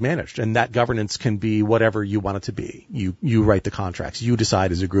the group is managed. And that governance can be whatever you want it to be. You write the contracts. You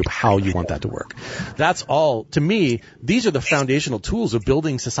decide as a group how you want that to work. That's all. To me, these are the foundational tools of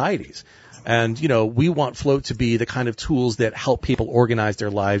building societies. And, we want Flote to be the kind of tools that help people organize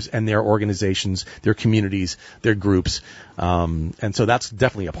their lives and their organizations, their communities, their groups. And so that's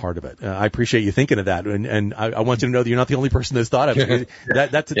definitely a part of it. I appreciate you thinking of that. And I want you to know that you're not the only person that's thought of it.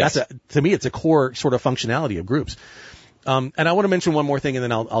 To me, it's a core sort of functionality of groups. And I want to mention one more thing, and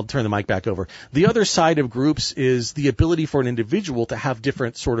then I'll turn the mic back over. The other side of groups is the ability for an individual to have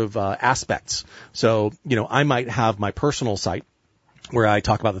different sort of aspects. So, I might have my personal site where I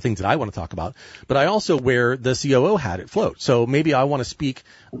talk about the things that I want to talk about, but I also wear the COO hat at Flote. So maybe I want to speak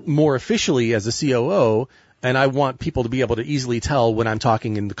more officially as a COO, and I want people to be able to easily tell when I'm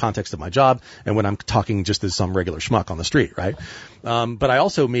talking in the context of my job and when I'm talking just as some regular schmuck on the street, right? But I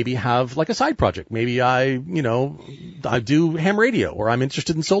also maybe have like a side project. Maybe I do ham radio, or I'm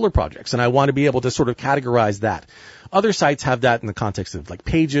interested in solar projects, and I want to be able to sort of categorize that. Other sites have that in the context of like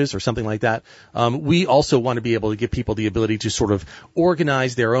pages or something like that. We also want to be able to give people the ability to sort of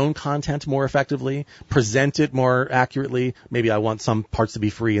organize their own content more effectively, present it more accurately. Maybe I want some parts to be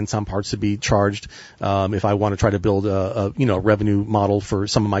free and some parts to be charged. If I want to try to build a revenue model for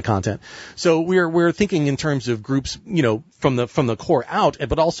some of my content. So we're thinking in terms of groups, from the core out,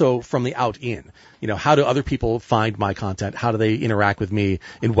 but also from the out in. How do other people find my content? How do they interact with me?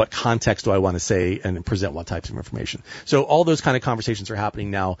 In what context do I want to say and present what types of information? So all those kind of conversations are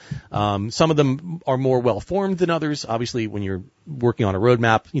happening now. Some of them are more well-formed than others. Obviously, when you're working on a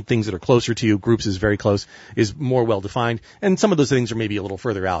roadmap, things that are closer to you, groups is very close, is more well-defined. And some of those things are maybe a little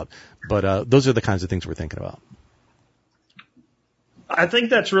further out. But those are the kinds of things we're thinking about. I think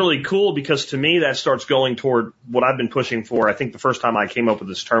that's really cool because to me that starts going toward what I've been pushing for. I think the first time I came up with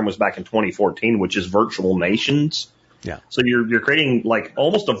this term was back in 2014, which is virtual nations. Yeah. So you're creating like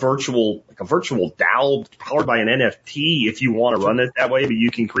almost a virtual DAO powered by an NFT if you want to run it that way, but you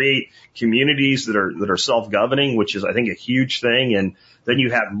can create communities that are self-governing, which is I think a huge thing. And then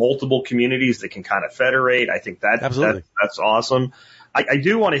you have multiple communities that can kind of federate. I think that's awesome. I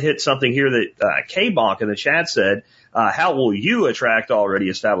do want to hit something here that K-Bonk in the chat said. How will you attract already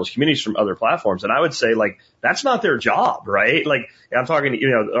established communities from other platforms? And I would say, like, that's not their job, right? Like, I'm talking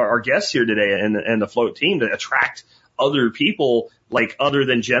to, our guests here today and the Flote team to attract other people, like, other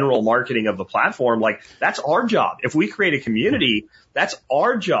than general marketing of the platform. Like, that's our job. If we create a community, that's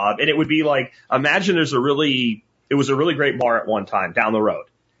our job. And it would be like, imagine there's a really it was a really great bar at one time down the road.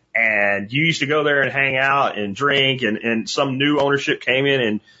 And you used to go there and hang out and drink, and some new ownership came in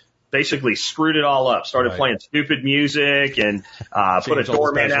and basically screwed it all up, started playing stupid music and put a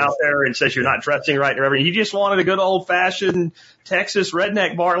doorman out there and says you're not dressing right and everything. You just wanted a good old-fashioned Texas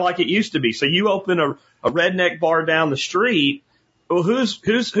redneck bar like it used to be. So you open a redneck bar down the street. Well,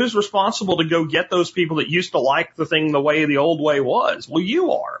 who's responsible to go get those people that used to like the thing the way the old way was? Well,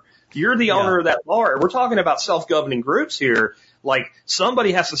 you are. You're the owner of that bar. We're talking about self-governing groups here. Like,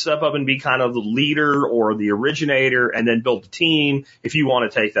 somebody has to step up and be kind of the leader or the originator and then build a team if you want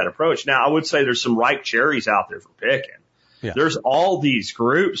to take that approach. Now, I would say there's some ripe cherries out there for picking. Yeah. There's all these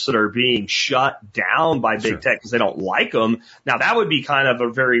groups that are being shut down by big tech because they don't like them. Now, that would be kind of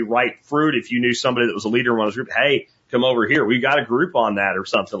a very ripe fruit if you knew somebody that was a leader in one of those groups. Hey, come over here. We've got a group on that or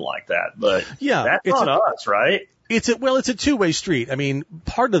something like that. But that's on us, right? It's a two-way street. I mean,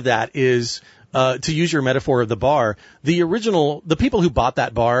 part of that is, to use your metaphor of the bar, the people who bought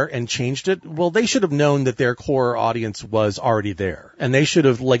that bar and changed it, well, they should have known that their core audience was already there. And they should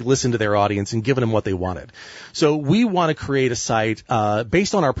have, listened to their audience and given them what they wanted. So we want to create a site,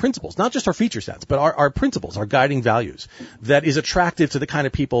 based on our principles, not just our feature sets, but our principles, our guiding values, that is attractive to the kind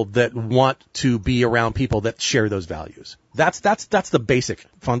of people that want to be around people that share those values. That's the basic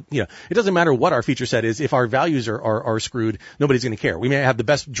fun. It doesn't matter what our feature set is. If our values are screwed, nobody's going to care. We may have the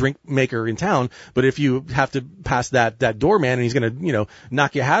best drink maker in town, but if you have to pass that doorman and he's going to,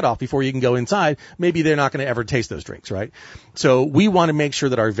 knock your hat off before you can go inside, maybe they're not going to ever taste those drinks, right? So we want to make sure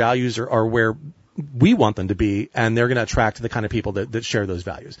that our values are where we want them to be, and they're going to attract the kind of people that share those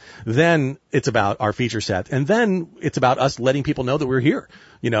values. Then it's about our feature set, and then it's about us letting people know that we're here.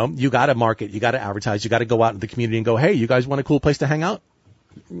 You got to market, you got to advertise, you got to go out into the community and go, hey, you guys want a cool place to hang out?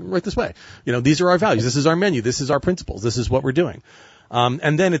 Right this way. These are our values. This is our menu. This is our principles. This is what we're doing.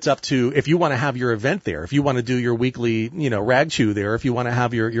 And then it's up to, if you want to have your event there, if you want to do your weekly, rag chew there, if you want to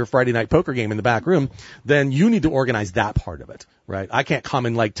have your Friday night poker game in the back room, then you need to organize that part of it, right? I can't come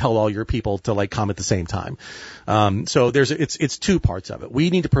and tell all your people to come at the same time. So it's two parts of it. We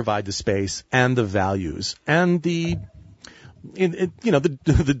need to provide the space and the values and the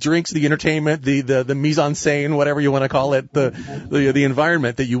drinks, the entertainment, the mise en scène, whatever you want to call it, the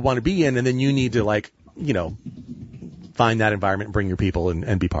environment that you want to be in, and then you need to find that environment and bring your people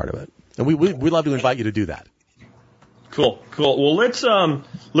and be part of it. And we'd love to invite you to do that. Cool. Well, let's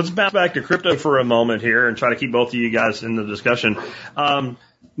bounce back to crypto for a moment here and try to keep both of you guys in the discussion.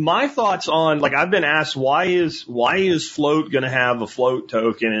 My thoughts on, I've been asked, why is Flote going to have a Flote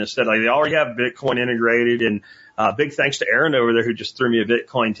token instead? They already have Bitcoin integrated, and big thanks to Erin over there who just threw me a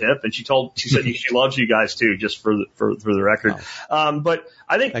Bitcoin tip, and she said she loves you guys too, just for the record. Oh. But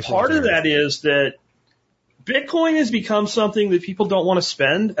I think part of that is that Bitcoin has become something that people don't want to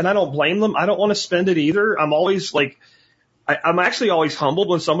spend, and I don't blame them. I don't want to spend it either. I'm always I'm actually always humbled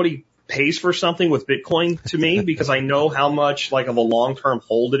when somebody pays for something with Bitcoin to me because I know how much of a long-term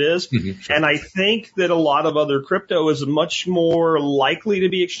hold it is. Mm-hmm, sure. And I think that a lot of other crypto is much more likely to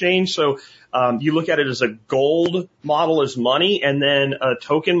be exchanged. So you look at it as a gold model is money, and then a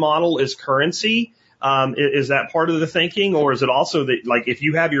token model is currency. Is that part of the thinking, or is it also that if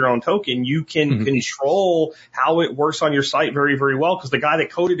you have your own token, you can control how it works on your site very, very well, because the guy that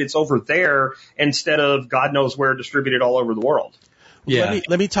coded it's over there instead of God knows where distributed all over the world. Yeah.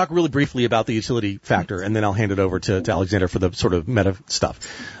 Let me talk really briefly about the utility factor, and then I'll hand it over to Alexander for the sort of meta stuff.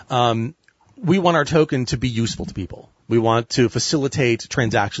 We want our token to be useful to people. We want to facilitate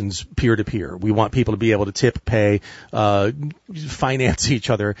transactions peer-to-peer. We want people to be able to tip, pay, finance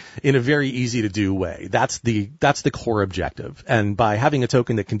each other in a very easy-to-do way. That's the core objective. And by having a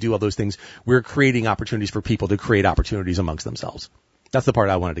token that can do all those things, we're creating opportunities for people to create opportunities amongst themselves. That's the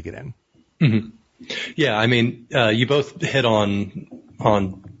part I wanted to get in. Mm-hmm. Yeah, I mean, you both hit the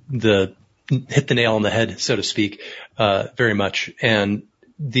nail on the head, so to speak, very much. And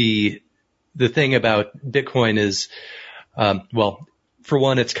the thing about Bitcoin is, for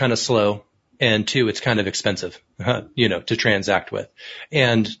one, it's kind of slow, and two, it's kind of expensive, to transact with.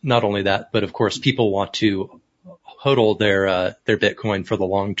 And not only that, but of course, people want to hodl their Bitcoin for the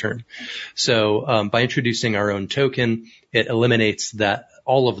long term. So, by introducing our own token, it eliminates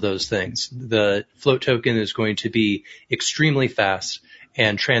all of those things. The Flote token is going to be extremely fast,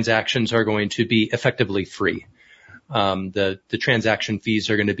 and transactions are going to be effectively free. The transaction fees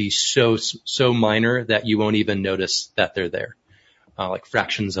are going to be so minor that you won't even notice that they're there, like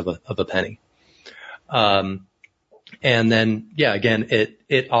fractions of a penny. And then, again,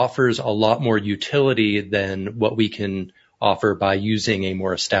 it offers a lot more utility than what we can offer by using a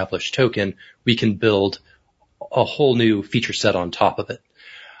more established token. We can build a whole new feature set on top of it.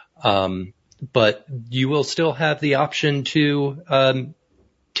 but you will still have the option to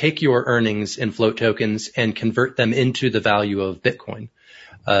take your earnings in float tokens and convert them into the value of Bitcoin.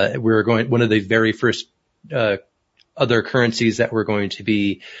 One of the very first other currencies that we're going to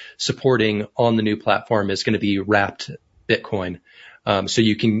be supporting on the new platform is going to be wrapped Bitcoin. So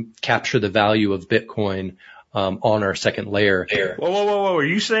you can capture the value of Bitcoin on our second layer. Whoa. Are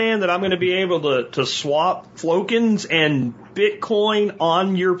you saying that I'm going to be able to swap Flokens and Bitcoin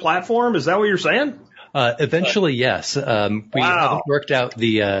on your platform? Is that what you're saying? Eventually, yes. We haven't worked out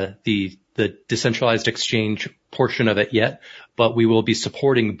the decentralized exchange portion of it yet, but we will be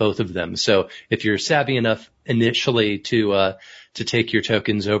supporting both of them. So if you're savvy enough initially to take your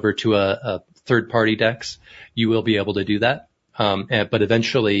tokens over to a third-party DEX, you will be able to do that. But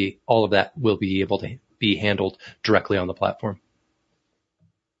eventually, all of that will be able to be handled directly on the platform.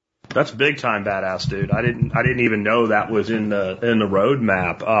 That's big time badass, dude. I didn't even know that was in the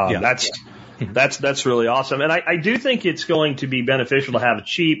roadmap. That's really awesome. And I do think it's going to be beneficial to have a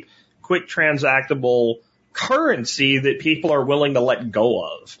cheap, quick transactable currency that people are willing to let go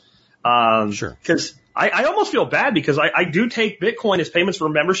of. Sure. Because I almost feel bad because I do take Bitcoin as payments for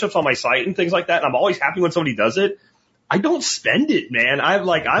memberships on my site and things like that. And I'm always happy when somebody does it. I don't spend it, man. I'm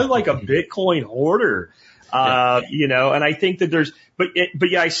like a Bitcoin hoarder. And I think that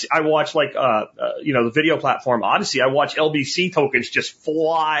I watch the video platform Odyssey. I watch LBC tokens just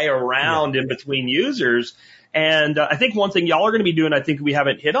fly around in between users. And I think one thing y'all are going to be doing, I think we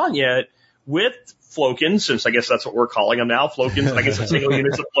haven't hit on yet with Flokens, since I guess that's what we're calling them now. Flokens, I guess it's single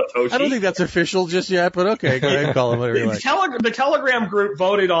units of Flotoshi. I don't think that's official just yet, but okay, go ahead and call them whatever you like. The Telegram group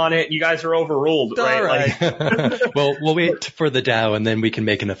voted on it. You guys are overruled, right? All right. Well, we'll wait for the DAO and then we can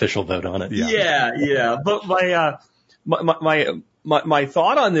make an official vote on it. Yeah. But my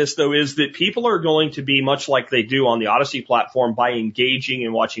thought on this though is that people are going to be much like they do on the Odyssey platform by engaging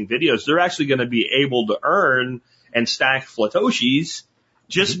and watching videos. They're actually going to be able to earn and stack Flotoshis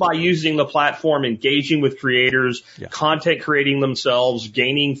just by using the platform, engaging with creators, content creating themselves,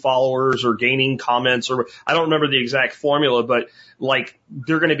 gaining followers or gaining comments, or I don't remember the exact formula, but like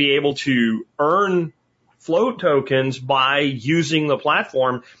they're going to be able to earn float tokens by using the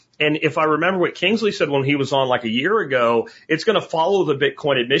platform. And if I remember what Kingsley said when he was on like a year ago, it's going to follow the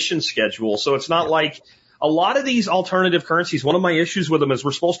Bitcoin admission schedule. So it's not like a lot of these alternative currencies. One of my issues with them is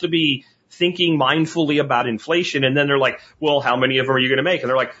we're supposed to be thinking mindfully about inflation. And then they're like, well, how many of them are you going to make? And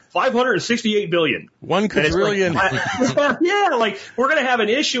they're like, 568 billion. 1 quadrillion. Like we're going to have an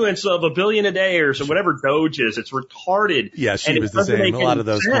issuance of $1 billion a day or so, whatever Doge is. It's retarded. Yeah, she was the same. A lot of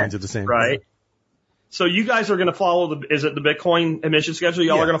those coins are the same. Right. So you guys are going to follow is it the Bitcoin emission schedule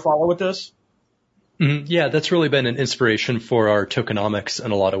y'all are going to follow with this? Yeah, that's really been an inspiration for our tokenomics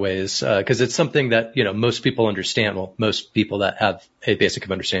in a lot of ways, because it's something that, most people understand. Well, most people that have a basic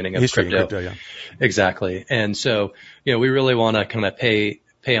understanding of crypto. Exactly. And so, we really want to kind of pay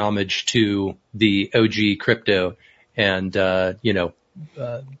homage to the OG crypto and, build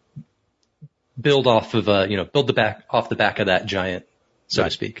off of, build off the back of that giant, so to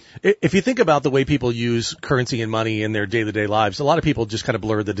speak. If you think about the way people use currency and money in their day-to-day lives, a lot of people just kind of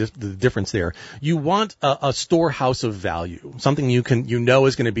blur the difference there. You want a storehouse of value, something is going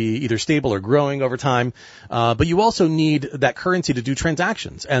to be either stable or growing over time, but you also need that currency to do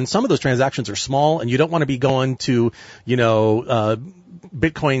transactions. And some of those transactions are small, and you don't want to be going to,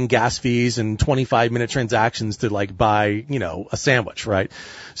 Bitcoin gas fees and 25-minute transactions to like buy, a sandwich, right?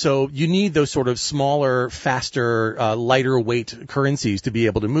 So you need those sort of smaller, faster, lighter weight currencies to be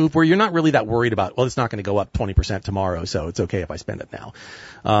able to move where you're not really that worried about, well, it's not going to go up 20% tomorrow, so it's okay if I spend it now.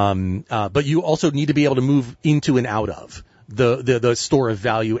 But you also need to be able to move into and out of the store of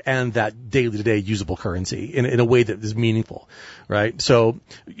value and that day-to-day usable currency in a way that is meaningful, right? So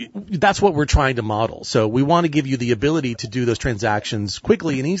that's what we're trying to model. So we want to give you the ability to do those transactions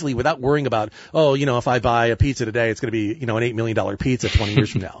quickly and easily without worrying about, if I buy a pizza today, it's going to be, an $8 million pizza 20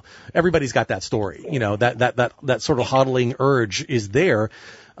 years from now. Everybody's got that story. That sort of hodling urge is there.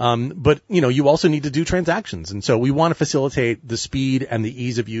 But you also need to do transactions. And so we want to facilitate the speed and the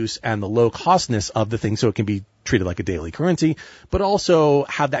ease of use and the low costness of the thing so it can be treated like a daily currency, but also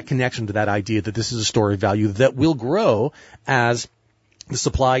have that connection to that idea that this is a store of value that will grow as the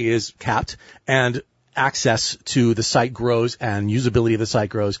supply is capped and access to the site grows and usability of the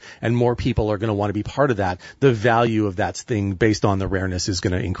site grows and more people are going to want to be part of that. The value of that thing based on the rareness is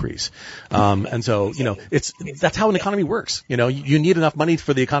going to increase. And so, that's how an economy works. You need enough money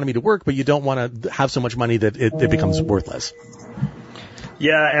for the economy to work, but you don't want to have so much money that it becomes worthless.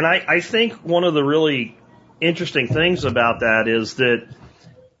 Yeah. And I think one of the really interesting things about that is that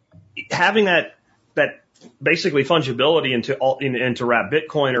having that basically fungibility into wrap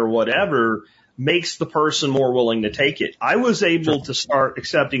Bitcoin or whatever makes the person more willing to take it. I was able to start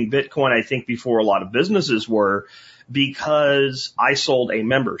accepting Bitcoin, I think, before a lot of businesses were, because I sold a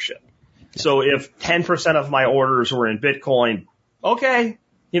membership. So if 10% of my orders were in Bitcoin, okay.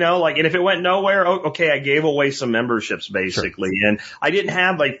 And if it went nowhere, okay, I gave away some memberships basically. Sure. And I didn't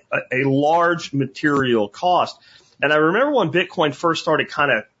have like a large material cost. And I remember when Bitcoin first started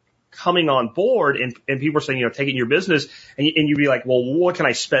kind of coming on board and people were saying, take it in your business and you'd be like, well, what can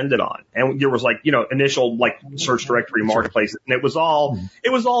I spend it on? And there was like, initial like search directory marketplaces, and it was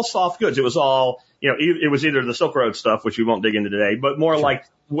all soft goods. It was all, it was either the Silk Road stuff, which we won't dig into today, but more like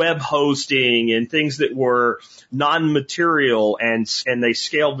web hosting and things that were non-material and they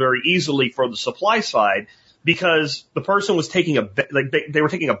scaled very easily for the supply side because the person was taking a bet, like they were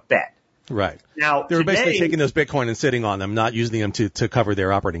taking a bet. Right. Now, they were basically taking those Bitcoin and sitting on them, not using them to cover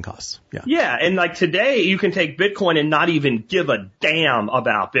their operating costs. Yeah. Yeah. And like today, you can take Bitcoin and not even give a damn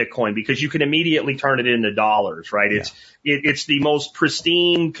about Bitcoin because you can immediately turn it into dollars, right? It's the most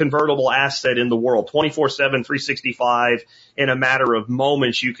pristine convertible asset in the world, 24/7, 365. In a matter of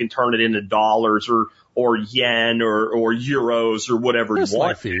moments, you can turn it into dollars or yen or euros or whatever you want.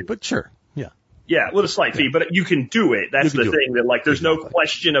 Slight fee, but sure. Yeah. Yeah, with a slight fee, but you can do it. That's the thing that like, there's no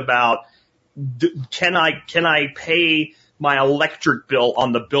question about, can I pay my electric bill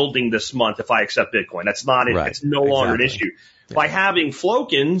on the building this month if I accept Bitcoin? That's not it. Right. It's no longer an issue. Yeah. By having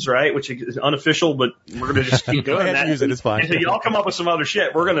Flokens, right, which is unofficial, but we're going to just keep doing that. Use it, it's fine. Until y'all come up with some other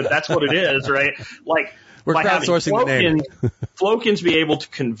shit, that's what it is, right? Like, we're by having Flokens be able to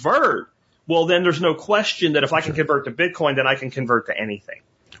convert, well, then there's no question that if I can convert to Bitcoin, then I can convert to anything.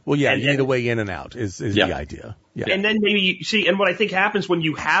 Well, yeah, you need a way in and out is the idea. Yeah. And then maybe and what I think happens when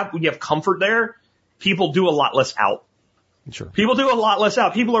you have comfort there, people do a lot less out. Sure. People do a lot less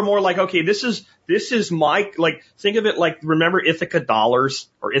out. People are more like, okay, this is my, like, think of it like, remember Ithaca dollars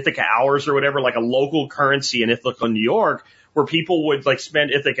or Ithaca hours or whatever, like a local currency in Ithaca, New York, where people would like spend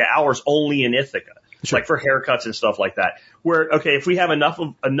Ithaca hours only in Ithaca. Sure. Like for haircuts and stuff like that. Where, okay, if we have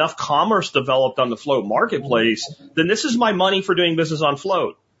enough commerce developed on the Flote marketplace, then this is my money for doing business on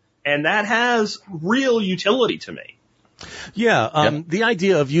Flote. And that has real utility to me. Yeah, the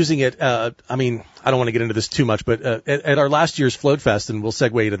idea of using it, I don't want to get into this too much, but at our last year's Flote Fest, and we'll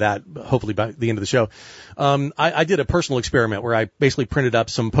segue to that hopefully by the end of the show, I did a personal experiment where I basically printed up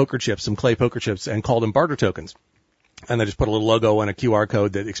some poker chips, some clay poker chips, and called them barter tokens. And I just put a little logo and a QR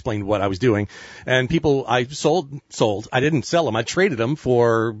code that explained what I was doing. And people, I sold. I didn't sell them. I traded them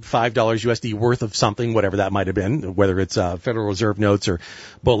for $5 USD worth of something, whatever that might have been, whether it's Federal Reserve notes or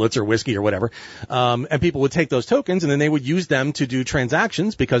bullets or whiskey or whatever. And people would take those tokens and then they would use them to do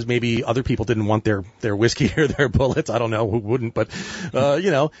transactions because maybe other people didn't want their whiskey or their bullets. I don't know who wouldn't, but,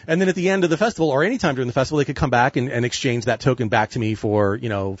 and then at the end of the festival or anytime during the festival, they could come back and exchange that token back to me for,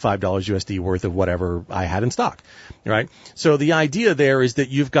 $5 USD worth of whatever I had in stock. Right. So the idea there is that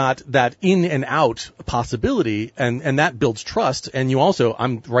you've got that in and out possibility and that builds trust. And you also,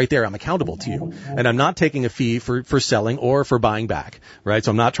 I'm right there. I'm accountable to you and I'm not taking a fee for selling or for buying back. Right.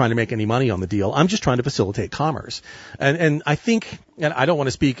 So I'm not trying to make any money on the deal. I'm just trying to facilitate commerce. And I think, and I don't want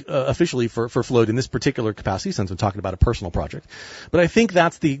to speak officially for Flote in this particular capacity since I'm talking about a personal project, but I think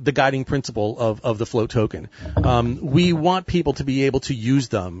that's the guiding principle of the Flote token. We want people to be able to use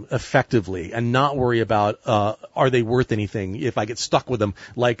them effectively and not worry about, are they worth anything if I get stuck with them?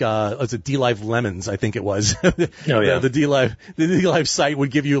 Like, was it D-Live Lemons? I think it was. The D-Live site would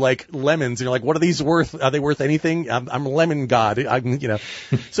give you like lemons and you're like, what are these worth? Are they worth anything? I'm a lemon god.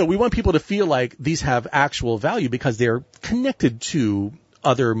 So we want people to feel like these have actual value because they're connected to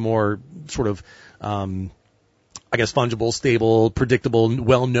other more sort of, fungible, stable, predictable,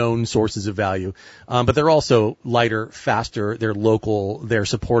 well-known sources of value. But they're also lighter, faster, they're local, they're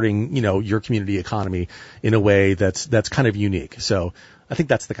supporting, your community economy in a way that's kind of unique. So I think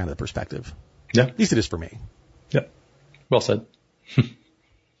that's the kind of perspective. Yeah. At least it is for me. Yeah. Well said.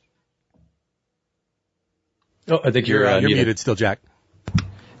 I think you're muted still, Jack.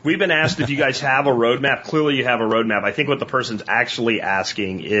 We've been asked if you guys have a roadmap. Clearly you have a roadmap. I think what the person's actually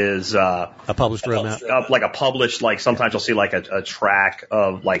asking is a published roadmap. Like a published, like sometimes you'll see like a track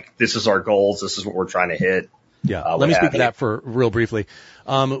of like, this is our goals, this is what we're trying to hit. Yeah, let me speak to that for real briefly.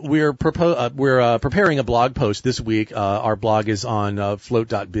 We're preparing a blog post this week. Our blog is on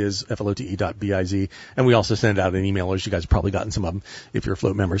flote.biz, flote.biz, and we also send out an email, as you guys have probably gotten some of them if you're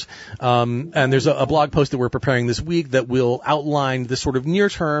Flote members. And there's a blog post that we're preparing this week that will outline the sort of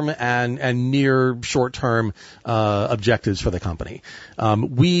near-term and near short-term objectives for the company.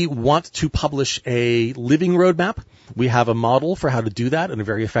 We want to publish a living roadmap. We have a model for how to do that in a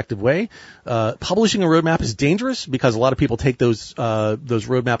very effective way. Publishing a roadmap is dangerous because a lot of people take those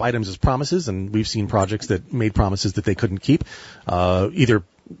roadmap items as promises, and we've seen projects that made promises that they couldn't keep. Either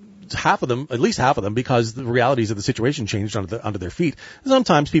half of them, at least half of them, because the realities of the situation changed under their feet.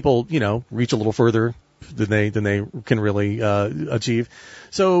 Sometimes people, reach a little further than they can really achieve.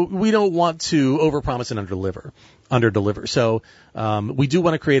 So we don't want to overpromise and underdeliver. So we do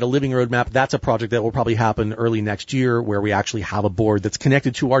want to create a living roadmap. That's a project that will probably happen early next year, where we actually have a board that's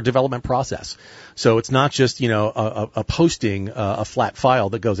connected to our development process. So it's not just a posting a flat file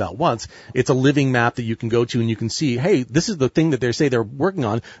that goes out once. It's a living map that you can go to and you can see, hey, this is the thing that they say they're working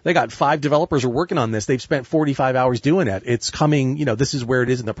on. They got 5 developers are working on this. They've spent 45 hours doing it. It's coming. This is where it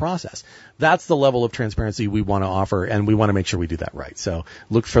is in the process. That's the level of transparency we want to offer, and we want to make sure we do that right. So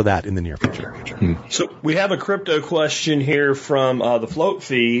look for that in the near future. So we have a crypto question here from the Flote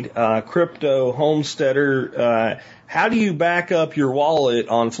feed. Crypto Homesteader, how do you back up your wallet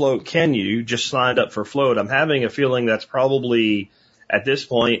on Flote? Can you? Just signed up for Flote. I'm having a feeling that's probably, at this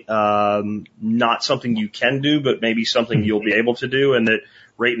point, not something you can do, but maybe something you'll be able to do. And that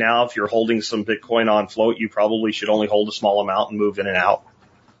right now, if you're holding some Bitcoin on Flote, you probably should only hold a small amount and move in and out.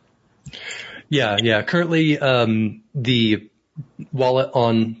 Yeah. Currently, the wallet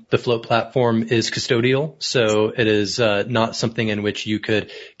on the Flote platform is custodial, so it is not something in which you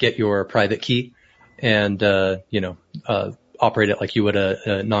could get your private key and operate it like you would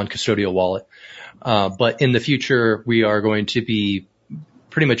a non-custodial wallet. But in the future, we are going to be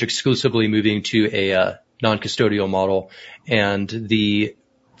pretty much exclusively moving to a non-custodial model, and the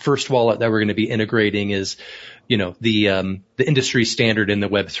first wallet that we're going to be integrating is the industry standard in the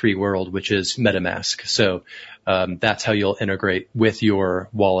Web3 world, which is MetaMask. So that's how you'll integrate with your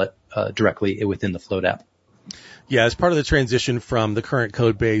wallet directly within the Flote app. Yeah, as part of the transition from the current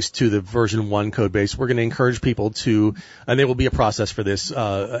code base to the version 1 code base, we're going to encourage people to, and there will be a process for this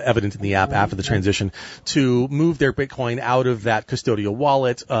evident in the app after the transition, to move their Bitcoin out of that custodial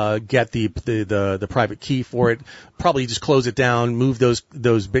wallet, get the private key for it, probably just close it down, move those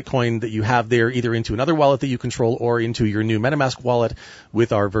Bitcoin that you have there either into another wallet that you control or into your new MetaMask wallet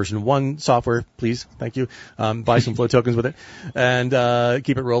with our version 1 software, please. Thank you. Buy some Flote tokens with it and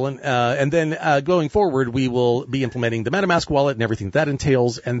keep it rolling. And then going forward, we will be implementing the MetaMask wallet and everything that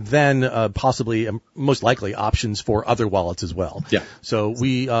entails, and then possibly, most likely, options for other wallets as well. Yeah. So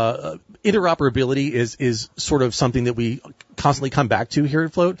we interoperability is sort of something that we constantly come back to here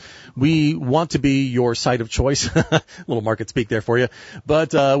at Flote. We want to be your site of choice. A little market speak there for you.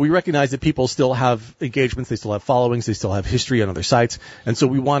 But we recognize that people still have engagements, they still have followings, they still have history on other sites, and so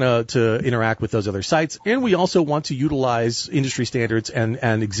we want to interact with those other sites, and we also want to utilize industry standards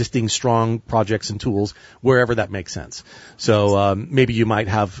and existing strong projects and tools wherever that makes sense. So maybe you might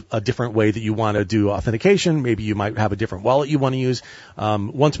have a different way that you want to do authentication. Maybe you might have a different wallet you want to use.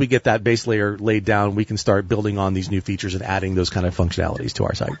 Once we get that base layer laid down, we can start building on these new features and adding those kind of functionalities to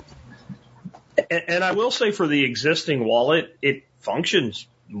our site. And I will say for the existing wallet, it functions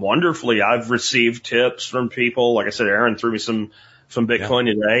wonderfully. I've received tips from people. Like I said, Aaron threw me some Bitcoin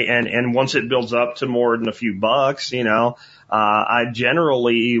today. And once it builds up to more than a few bucks, I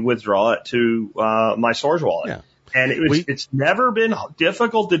generally withdraw it to my Source wallet. Yeah. And it's never been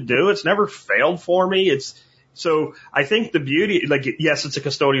difficult to do. It's never failed for me. So I think the beauty, yes, it's a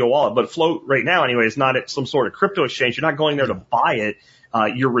custodial wallet, but Flote right now anyway is not at some sort of crypto exchange. You're not going there to buy it.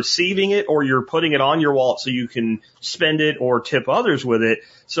 You're receiving it or you're putting it on your wallet so you can spend it or tip others with it.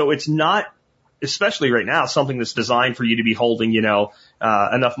 So it's not, especially right now, something that's designed for you to be holding,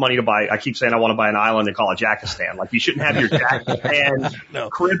 enough money to buy. I keep saying I want to buy an island and call it Jackistan. Like you shouldn't have your Jackistan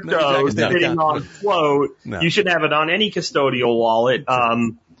crypto sitting on Flote. No. You shouldn't have it on any custodial wallet.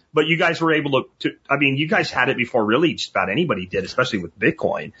 But you guys were able to, you guys had it before really just about anybody did, especially with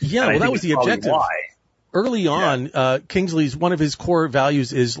Bitcoin. Yeah, well, that was the objective. Why. Early on, Kingsley's, one of his core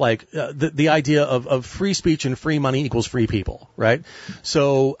values is the idea of free speech and free money equals free people, right?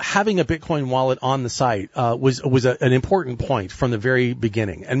 So having a Bitcoin wallet on the site, was an important point from the very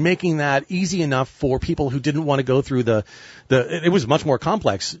beginning, and making that easy enough for people who didn't want to go through it was much more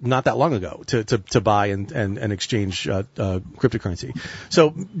complex not that long ago to buy and exchange, cryptocurrency. So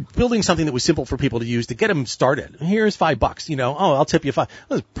building something that was simple for people to use to get them started. Here's $5, I'll tip you $5. That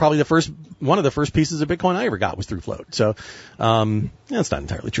was probably one of the first pieces of Bitcoin Bitcoin I ever got was through Flote. So, that's not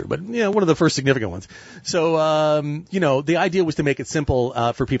entirely true, but one of the first significant ones. So, the idea was to make it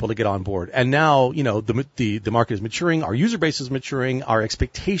simple, for people to get on board. And now, the market is maturing. Our user base is maturing. Our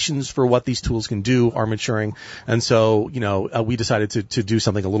expectations for what these tools can do are maturing. And so, we decided to do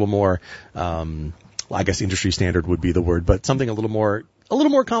something a little more, I guess industry standard would be the word, but something a little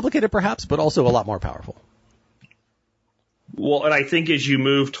more complicated perhaps, but also a lot more powerful. Well, and I think as you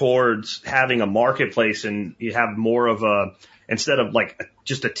move towards having a marketplace and you have more of instead of like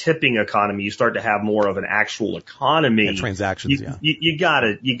just a tipping economy, you start to have more of an actual economy. And transactions, You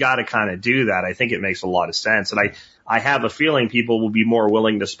gotta kind of do that. I think it makes a lot of sense. And I have a feeling people will be more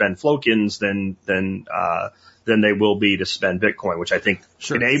willing to spend Flokins than they will be to spend Bitcoin, which I think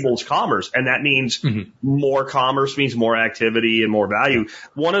enables commerce. And that means more commerce means more activity and more value.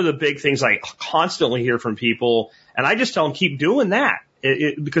 One of the big things I constantly hear from people, and I just tell them, keep doing that.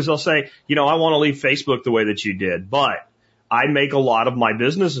 Because they'll say, I want to leave Facebook the way that you did, but I make a lot of my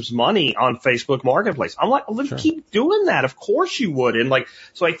business's money on Facebook Marketplace. I'm like, well, keep doing that. Of course you would. And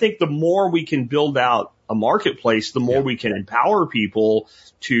so I think the more we can build out a marketplace, the more we can empower people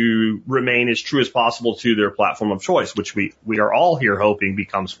to remain as true as possible to their platform of choice, which we are all here hoping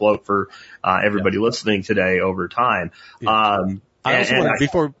becomes Flote for everybody listening today over time.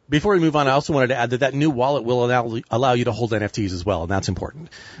 Before we move on, I also wanted to add that new wallet will allow you to hold NFTs as well, and that's important.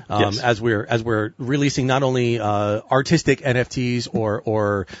 As we're releasing not only artistic NFTs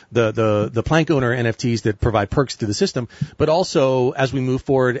or the Plank owner NFTs that provide perks to the system, but also as we move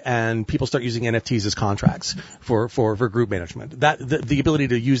forward and people start using NFTs as contracts for group management. That the ability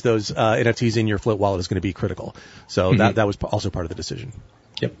to use those NFTs in your Flote wallet is going to be critical. So that was also part of the decision.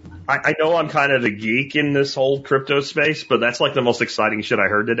 Yep. I know I'm kind of the geek in this whole crypto space, but that's like the most exciting shit I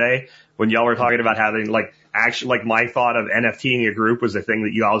heard today when y'all were talking about having my thought of NFTing a group was the thing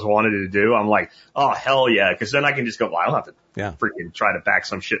that you always wanted to do. I'm like, oh, hell yeah. Cause then I can just go, well, I don't have to freaking try to back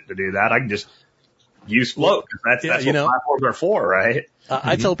some shit to do that. I can just use Flote. That's what platforms are for, right?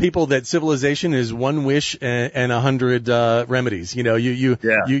 I tell people that civilization is one wish and 100 remedies.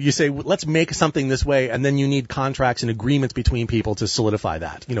 You say, let's make something this way, and then you need contracts and agreements between people to solidify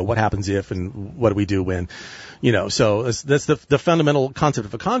that. What happens if and what do we do when? So that's the fundamental concept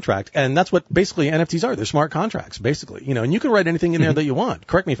of a contract, and that's what basically NFTs are. They're smart contracts, basically. And you can write anything in there that you want.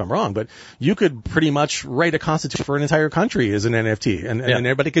 Correct me if I'm wrong, but you could pretty much write a constitution for an entire country as an NFT, and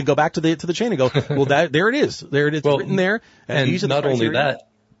everybody could go back to the chain and go, well, there it is, written there, and not only that.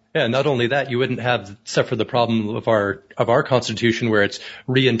 Not only that, you wouldn't have suffered the problem of our Constitution where it's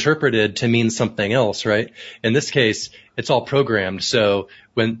reinterpreted to mean something else, right? In this case, it's all programmed. So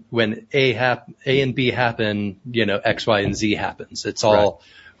when A and B happen, X, Y, and Z happens. It's all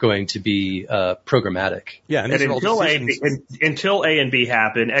going to be programmatic. Yeah, and until A and B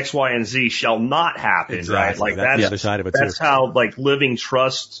happen, X, Y, and Z shall not happen, exactly. Right? That's the other side of it. That's how living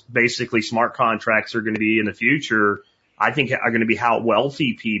trusts, basically smart contracts are going to be in the future. I think are going to be how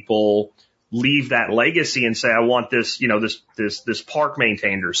wealthy people leave that legacy and say, I want this, this park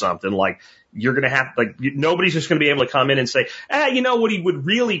maintained or something. You're going to have, nobody's just going to be able to come in and say, what he would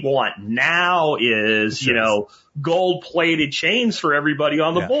really want now is, gold plated chains for everybody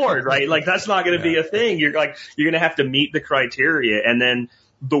on the board, right? That's not going to be a thing. You're going to have to meet the criteria, and then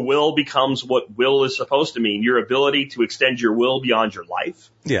the will becomes what will is supposed to mean, your ability to extend your will beyond your life.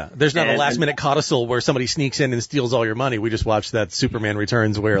 Yeah, there's not a last-minute codicil where somebody sneaks in and steals all your money. We just watched that Superman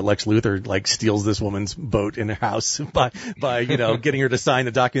Returns where Lex Luthor, steals this woman's boat in her house by getting her to sign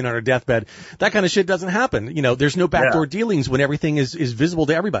a document on her deathbed. That kind of shit doesn't happen. There's no backdoor dealings when everything is visible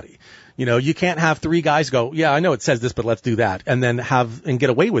to everybody. You can't have three guys go, yeah, I know it says this, but let's do that, and then get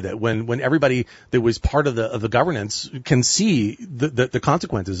away with it when everybody that was part of the governance can see the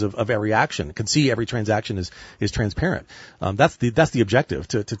consequences of every action, can see every transaction is transparent. That's the objective,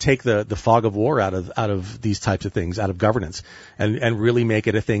 to take the fog of war out of these types of things, out of governance, and really make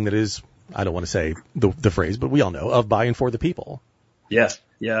it a thing that is, I don't want to say the phrase, but we all know, of by and for the people. Yeah.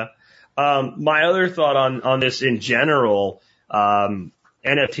 My other thought on this in general,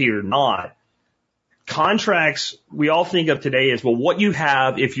 NFT or not, contracts we all think of today is, well, what you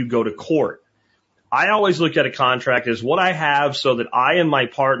have if you go to court. I always look at a contract as what I have so that I and my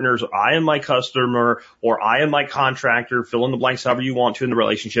partners, or I and my customer, or I and my contractor, fill in the blanks however you want to in the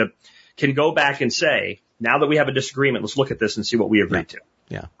relationship, can go back and say, now that we have a disagreement, let's look at this and see what we agreed to.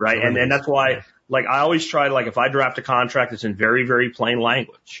 Yeah. Right. And that's why, I always try, if I draft a contract, it's in very, very plain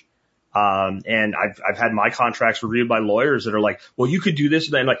language. And I've had my contracts reviewed by lawyers that are like, well, you could do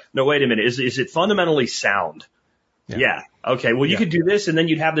this and then no, wait a minute. Is it fundamentally sound? Yeah. Okay. Well, you could do this, and then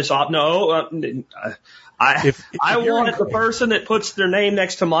you'd have this I want the person that puts their name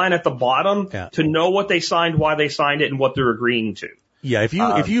next to mine at the bottom to know what they signed, why they signed it, and what they're agreeing to. Yeah. If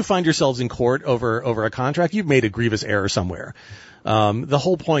you find yourselves in court over a contract, you've made a grievous error somewhere. The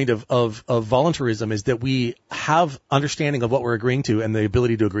whole point of voluntarism is that we have understanding of what we're agreeing to and the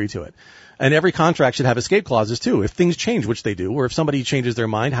ability to agree to it. And every contract should have escape clauses too. If things change, which they do, or if somebody changes their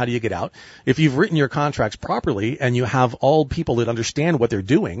mind, how do you get out? If you've written your contracts properly and you have all people that understand what they're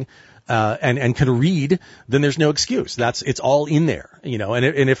doing, and can read, then there's no excuse. It's all in there,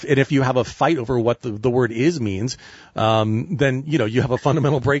 and if you have a fight over what the word is means, then, you have a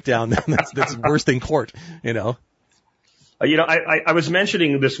fundamental breakdown that's worse than court, I was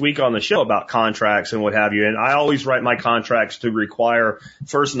mentioning this week on the show about contracts and what have you, and I always write my contracts to require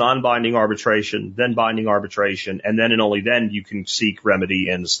first non-binding arbitration, then binding arbitration, and then and only then you can seek remedy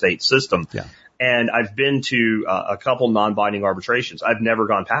in the state system. Yeah. And I've been to a couple non-binding arbitrations. I've never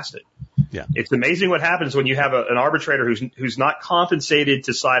gone past it. Yeah. It's amazing what happens when you have an arbitrator who's not compensated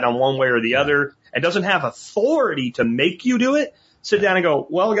to side on one way or the other and doesn't have authority to make you do it. Sit down and go,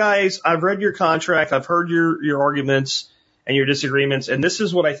 well, guys, I've read your contract. I've heard your arguments and your disagreements, and this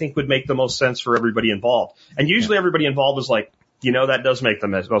is what I think would make the most sense for everybody involved. And usually everybody involved is like, that does make the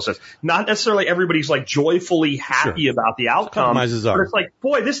most sense. Not necessarily everybody's like joyfully happy about the outcome. Compromises but are. it's like,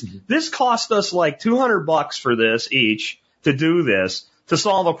 boy, this cost us like $200 for this each to do this, to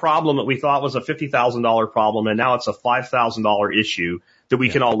solve a problem that we thought was a $50,000 problem, and now it's a $5,000 issue that we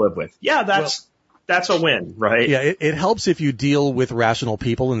can all live with. Yeah, that's a win, right? Yeah, it helps if you deal with rational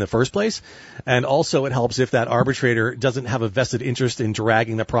people in the first place. And also it helps if that arbitrator doesn't have a vested interest in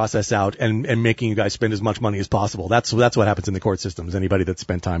dragging the process out and making you guys spend as much money as possible. That's what happens in the court systems. Anybody that's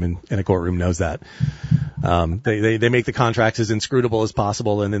spent time in a courtroom knows that. They make the contracts as inscrutable as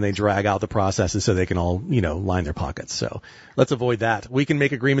possible, and then they drag out the processes so they can all, line their pockets. So let's avoid that. We can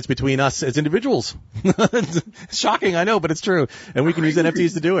make agreements between us as individuals. It's shocking, I know, but it's true. And we can use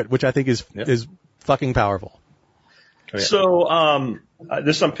NFTs to do it, which I think is fucking powerful. So,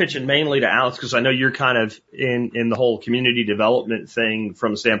 this I'm pitching mainly to Alex because I know you're kind of in the whole community development thing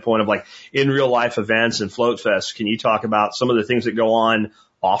from the standpoint of like in real life events and Flote Fest. Can you talk about some of the things that go on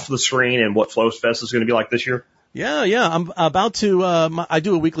off the screen and what Flote Fest is going to be like this year? Yeah. I'm about to, I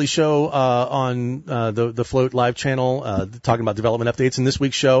do a weekly show, on, the Flote live channel, talking about development updates. And this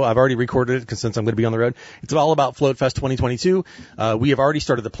week's show, I've already recorded it since I'm going to be on the road. It's all about Flote Fest 2022. We have already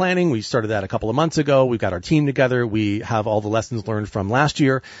started the planning. We started that a couple of months ago. We've got our team together. We have all the lessons learned from last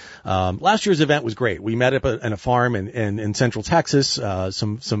year. Last year's event was great. We met up in a farm in Central Texas.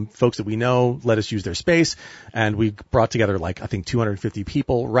 Some folks that we know let us use their space, and we brought together I think 250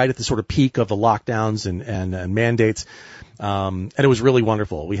 people right at the sort of peak of the lockdowns and mandates. And it was really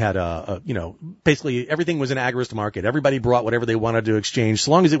wonderful. We had basically everything was an agorist market. Everybody brought whatever they wanted to exchange.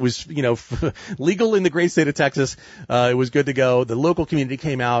 So long as it was, legal in the great state of Texas, it was good to go. The local community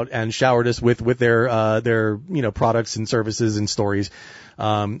came out and showered us with their products and services and stories.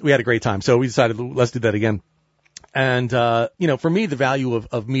 We had a great time. So we decided, let's do that again. And, for me, the value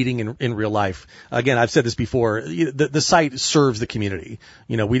of meeting in real life, again, I've said this before, the site serves the community.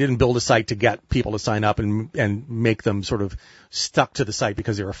 We didn't build a site to get people to sign up and make them sort of stuck to the site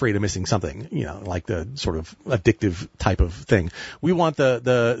because they're afraid of missing something, like the sort of addictive type of thing. We want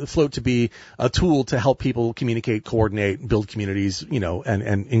the Flote to be a tool to help people communicate, coordinate, build communities, and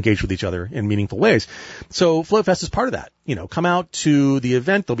engage with each other in meaningful ways. So Flote Fest is part of that. Come out to the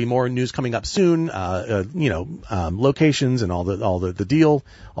event. There'll be more news coming up soon. Locations and all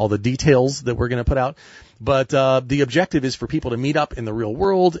the details that we're going to put out. But the objective is for people to meet up in the real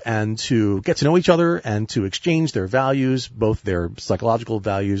world and to get to know each other and to exchange their values, both their psychological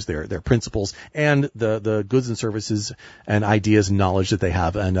values, their principles, and the goods and services and ideas and knowledge that they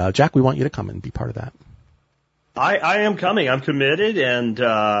have. And Jack, we want you to come and be part of that. I am coming. I'm committed, and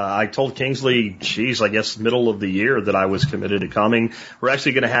I told Kingsley, I guess middle of the year that I was committed to coming. We're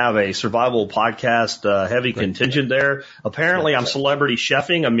actually going to have a survival podcast heavy contingent there. Apparently, I'm celebrity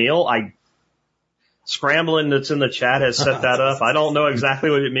chefing a meal. Scrambling that's in the chat has set that up. I don't know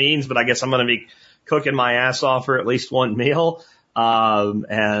exactly what it means, but I guess I'm going to be cooking my ass off for at least one meal. It's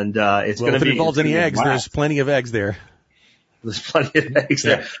going to be. If it involves any eggs, there's plenty of eggs there. There's plenty of eggs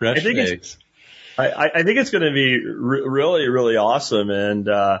there. Fresh eggs. I think it's going to be really, really awesome. And,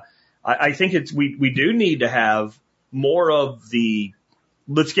 I think we do need to have more of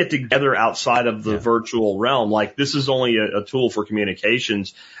let's get together outside of the virtual realm. Like this is only a tool for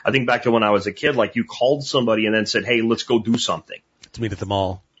communications. I think back to when I was a kid, like you called somebody and then said, hey, let's go do something. To meet at the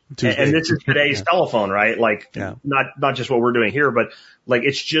mall. And this is today's telephone, right? Like, not just what we're doing here, but like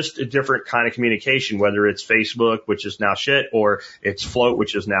it's just a different kind of communication, whether it's Facebook, which is now shit, or it's Flote,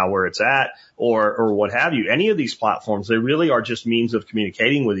 which is now where it's at, or what have you. Any of these platforms, they really are just means of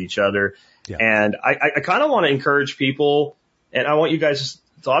communicating with each other. Yeah. And I kind of want to encourage people, and I want you guys'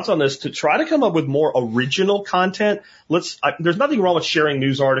 thoughts on this, to try to come up with more original content. There's nothing wrong with sharing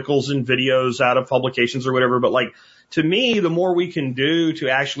news articles and videos out of publications or whatever, but like, to me, the more we can do to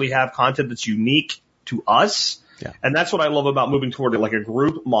actually have content that's unique to us. Yeah. And that's what I love about moving toward like a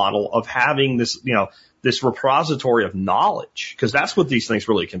group model of having this, this repository of knowledge, because that's what these things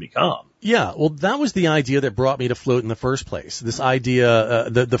really can become. Yeah, well, that was the idea that brought me to Flote in the first place. This idea,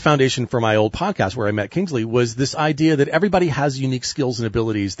 the foundation for my old podcast where I met Kingsley was this idea that everybody has unique skills and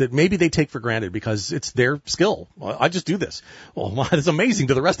abilities that maybe they take for granted because it's their skill. Well, I just do this. Well, that's amazing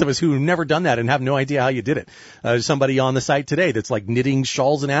to the rest of us who've never done that and have no idea how you did it. There's somebody on the site today that's like knitting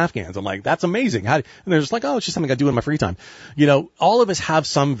shawls and Afghans. I'm like, that's amazing. And they're just like, oh, it's just something I do in my free time. All of us have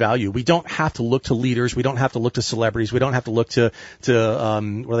some value. We don't have to look to leaders. We don't have to look to celebrities. We don't have to look to what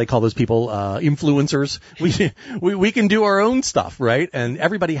do they call those people? Influencers. We can do our own stuff, right? And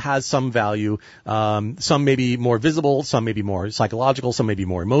everybody has some value. Some may be more visible, some may be more psychological, some may be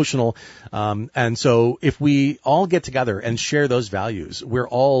more emotional. And so if we all get together and share those values, we're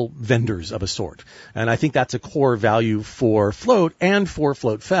all vendors of a sort. And I think that's a core value for Flote and for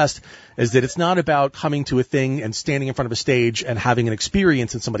Flote Fest, is that it's not about coming to a thing and standing in front of a stage and having an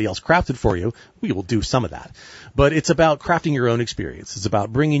experience that somebody else crafted for you. We will do some of that. But it's about crafting your own experience. It's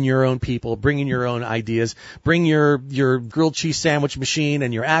about bringing your own people, bringing your own ideas, bring your grilled cheese sandwich machine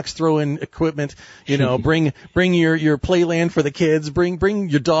and your axe throwing equipment, bring your playland for the kids, bring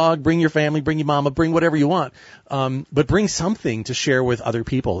your dog, bring your family, bring your mama, bring whatever you want. But bring something to share with other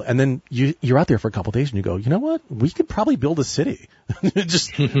people. And then you're out there for a couple of days and you go, you know what? We could probably build a city.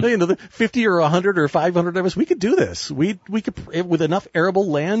 Just, 50 or 100 or 500 of us, we could do this. We could, with enough arable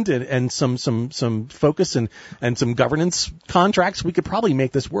land and some focus and some governance contracts, we could probably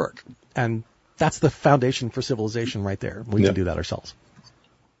make this work. And that's the foundation for civilization right there. We can do that ourselves.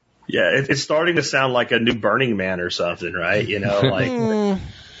 Yeah, it's starting to sound like a new Burning Man or something, right?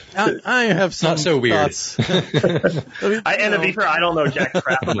 I have some not so weird. And to be fair, I don't know jack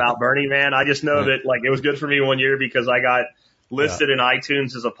crap about Burning Man. I just know that like it was good for me one year because I got listed in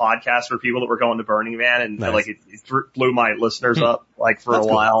iTunes as a podcast for people that were going to Burning Man, and like it blew my listeners up like for a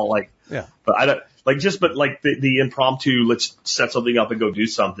while. Cool. But I don't. The impromptu, let's set something up and go do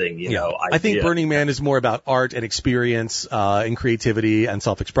something, I think Burning Man is more about art and experience, and creativity and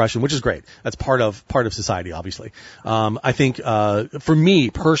self-expression, which is great. That's part of society, obviously. I think, for me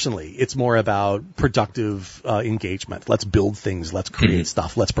personally, it's more about productive, engagement. Let's build things. Let's create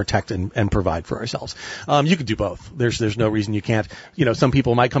stuff. Let's protect and provide for ourselves. You could do both. There's no reason you can't. Some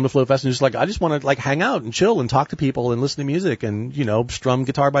people might come to Flote Fest and just like, I just want to hang out and chill and talk to people and listen to music and, strum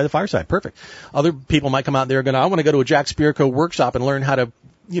guitar by the fireside. Perfect. Other people might come out there I want to go to a Jack Spirko workshop and learn how to,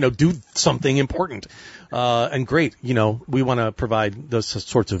 do something important. And great, we want to provide those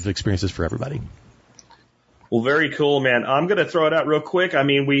sorts of experiences for everybody. Well, very cool, man. I'm going to throw it out real quick. I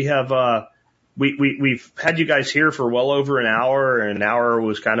mean, we have, we've had you guys here for well over an hour, and an hour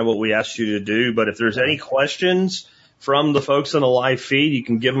was kind of what we asked you to do. But if there's any questions from the folks on the live feed, you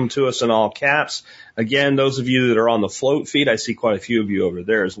can give them to us in all caps. Again, those of you that are on the Flote feed, I see quite a few of you over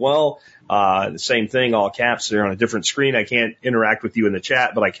there as well. The same thing, all caps. They're on a different screen. I can't interact with you in the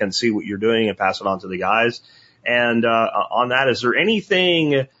chat, but I can see what you're doing and pass it on to the guys. And on that, is there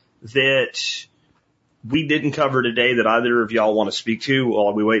anything that we didn't cover today that either of y'all want to speak to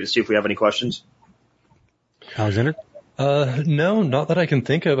while we wait to see if we have any questions? Alexander? No, not that I can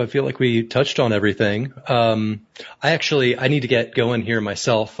think of. I feel like we touched on everything. I need to get going here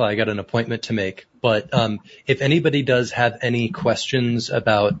myself. I got an appointment to make. But if anybody does have any questions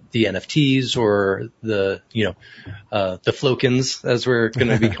about the NFTs or the Flokins, as we're going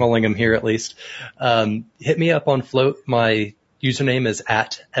to be calling them here at least, hit me up on Flote. My username is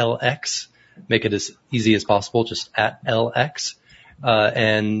 @LX. Make it as easy as possible, just @LX.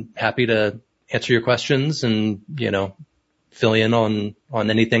 And happy to answer your questions and, fill in on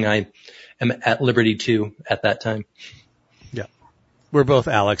anything I am at liberty to at that time. Yeah. We're both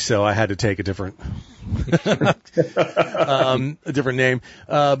Alex, so I had to take a different name.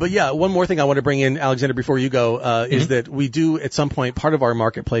 But yeah, one more thing I want to bring in, Alexander, before you go, is that we do at some point, part of our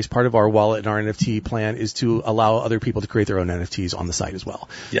marketplace, part of our wallet and our NFT plan is to allow other people to create their own NFTs on the site as well.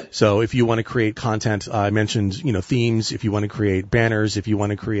 Yeah. So if you want to create content, I mentioned, themes, if you want to create banners, if you want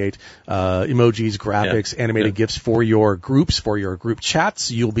to create, emojis, graphics, animated GIFs for your groups, for your group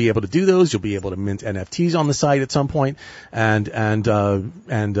chats, you'll be able to do those. You'll be able to mint NFTs on the site at some point. And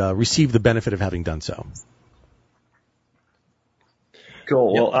receive the benefit of having done so.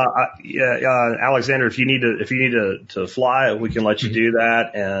 Cool. Well, Alexander, if you need to fly, we can let you do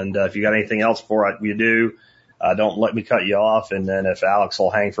that. And if you got anything else before you do, don't let me cut you off. And then if Alex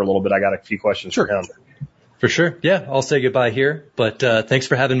will hang for a little bit, I got a few questions for him. For sure. Yeah, I'll say goodbye here. But thanks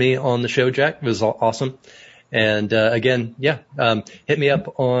for having me on the show, Jack. It was awesome. And again, hit me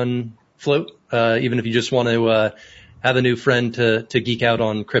up on Flote, even if you just want to have a new friend to geek out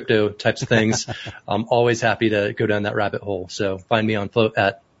on crypto types of things. I'm always happy to go down that rabbit hole. So find me on Flote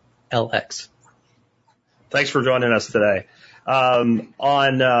at LX. Thanks for joining us today. Alex,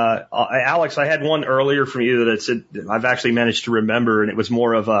 I had one earlier from you that I've actually managed to remember, and it was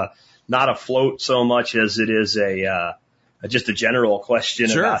more of not a float so much as it is just a general question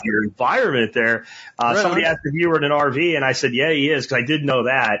about your environment there. Somebody asked if you were in an RV, and I said, yeah, he is, because I did know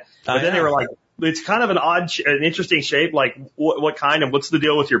that. But then they were like, it's kind of an interesting shape. Like, what kind of, what's the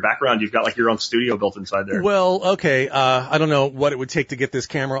deal with your background? You've got like your own studio built inside there. Well, okay. I don't know what it would take to get this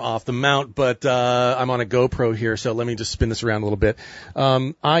camera off the mount, but I'm on a GoPro here, so let me just spin this around a little bit.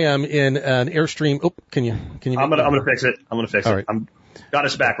 I am in an Airstream. Oh, can you? I'm gonna fix it. All right. Got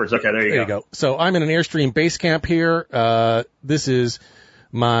us backwards. Okay, there you go. So I'm in an Airstream base camp here. This is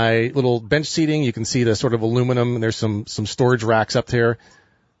my little bench seating. You can see the sort of aluminum, and there's some storage racks up there.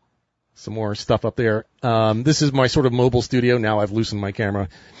 Some more stuff up there. This is my sort of mobile studio. Now I've loosened my camera.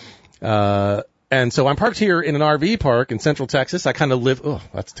 And so I'm parked here in an RV park in Central Texas. I kind of live,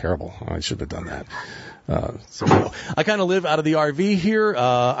 that's terrible. I should have done that. I kind of live out of the RV here.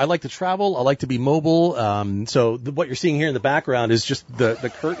 I like to travel. I like to be mobile. So what you're seeing here in the background is just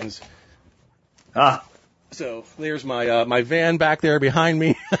the curtains. So there's my van back there behind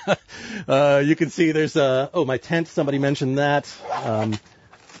me. You can see there's my tent. Somebody mentioned that.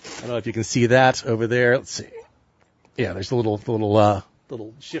 I don't know if you can see that over there. Let's see. Yeah, there's a little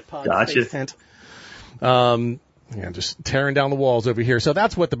shift pod space tent. Just tearing down the walls over here. So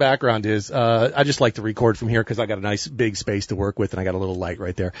that's what the background is. I just like to record from here because I got a nice big space to work with, and I got a little light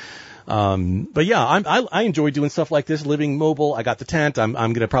right there. But yeah, I enjoy doing stuff like this, living mobile. I got the tent.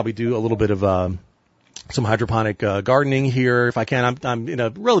 I'm gonna probably do a little bit of some hydroponic gardening here if I can. I'm in a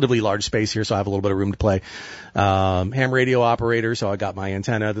relatively large space here, so I have a little bit of room to play. Ham radio operator, so I got my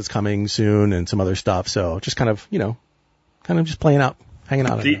antenna that's coming soon and some other stuff. So just kind of just playing out, hanging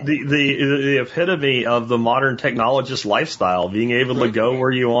out. The epitome of the modern technologist lifestyle, being able to go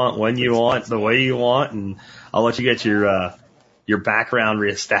where you want, when you want, the way you want, and I'll let you get your background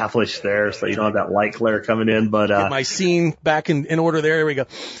reestablished there so you don't have that light glare coming in. But get my scene back in order there. There we go.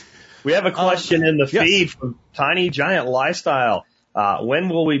 We have a question in the feed from Tiny Giant Lifestyle. When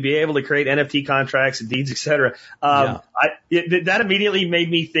will we be able to create NFT contracts, deeds, etc.? That immediately made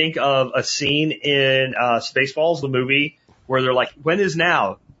me think of a scene in Spaceballs, the movie, where they're like, "When is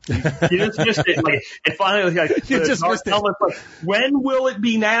now?" You just missed it. And finally, you just missed it. Like, when will it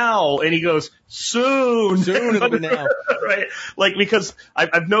be now? And he goes, "Soon." Soon it'll be now. Right? Like, because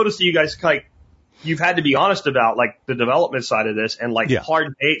I've noticed that you guys you've had to be honest about the development side of this, and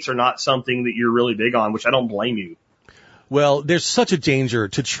hard dates are not something that you're really big on, which I don't blame you. Well, there's such a danger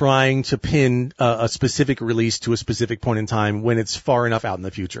to trying to pin a specific release to a specific point in time when it's far enough out in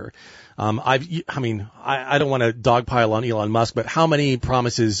the future. I don't want to dogpile on Elon Musk, but how many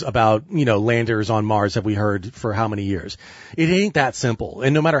promises about, landers on Mars have we heard for how many years? It ain't that simple.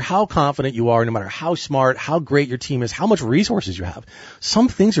 And no matter how confident you are, no matter how smart, how great your team is, how much resources you have, some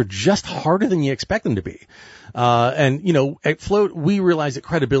things are just harder than you expect them to be. At Flote, we realize that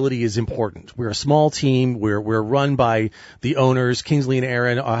credibility is important. We're a small team. We're run by the owners. Kingsley and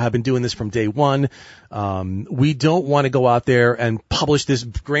Aaron have been doing this from day one. We don't want to go out there and publish this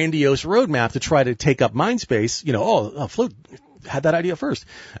grandiose roadmap to try to take up mind space. Flote had that idea first.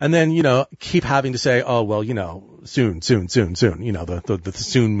 And then, keep having to say, soon. The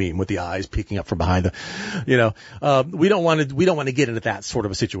soon meme with the eyes peeking up from behind we don't want to get into that sort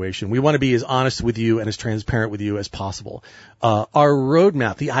of a situation. We want to be as honest with you and as transparent with you as possible. Our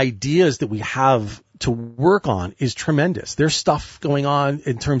roadmap, the ideas that we have to work on is tremendous. There's stuff going on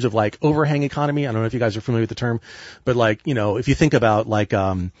in terms of overhang economy. I don't know if you guys are familiar with the term, but if you think about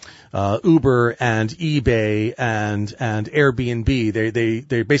Uber and eBay and Airbnb,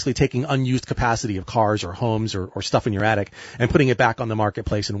 they're basically taking unused capacity of cars or homes or stuff in your attic and putting it back on the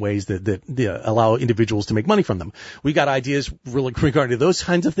marketplace in ways that allow individuals to make money from them. We got ideas really regarding those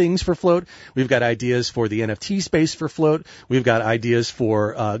kinds of things for Flote. We've got ideas for the NFT space for Flote. We've got ideas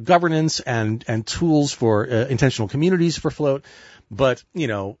for governance and tools for intentional communities for Flote. But,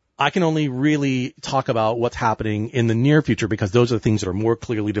 I can only really talk about what's happening in the near future because those are the things that are more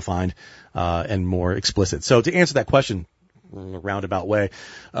clearly defined and more explicit. So to answer that question, in a roundabout way.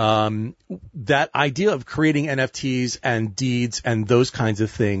 That idea of creating NFTs and deeds and those kinds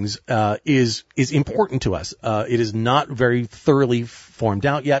of things, is important to us. It is not very thoroughly formed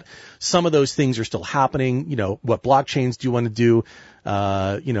out yet. Some of those things are still happening. What blockchains do you want to do?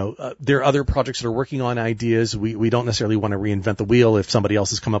 There are other projects that are working on ideas. We don't necessarily want to reinvent the wheel if somebody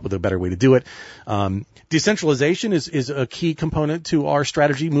else has come up with a better way to do it. Decentralization is a key component to our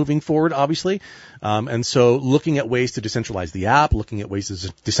strategy moving forward, obviously. And so looking at ways to decentralize the app, looking at ways to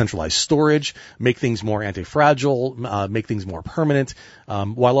decentralize storage, make things more anti-fragile, make things more permanent,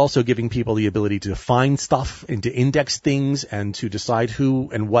 while also giving people the ability to find stuff and to index things and to decide who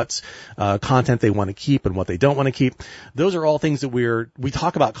and what content they want to keep and what they don't want to keep. Those are all things that we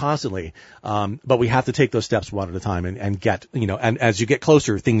talk about constantly, but we have to take those steps one at a time and get, and as you get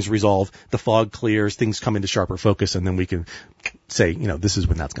closer, things resolve, the fog clears, things come into sharper focus, and then we can say, this is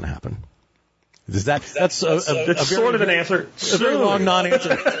when that's going to happen. That's sort of an answer. A very long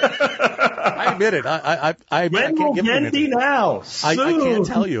non-answer. I admit it. I can't give you an answer. Now? I can't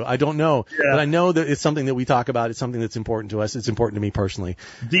tell you. I don't know. Yeah. But I know that it's something that we talk about. It's something that's important to us. It's important to me personally.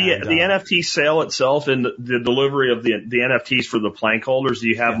 The NFT sale itself and the delivery of the NFTs for the plank holders, do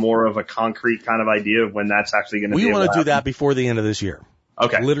you have more of a concrete kind of idea of when that's actually going to be? We want to do that before the end of this year.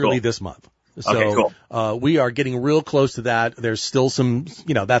 Okay. Literally this month. So, okay, cool. We are getting real close to that. There's still some,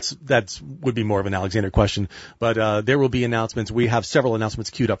 that's would be more of an Alexander question, but, there will be announcements. We have several announcements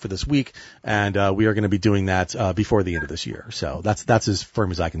queued up for this week, and, we are going to be doing that, before the end of this year. So that's as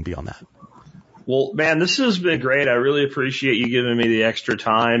firm as I can be on that. Well, man, this has been great. I really appreciate you giving me the extra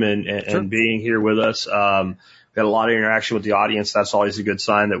time and being here with us. Got a lot of interaction with the audience. That's always a good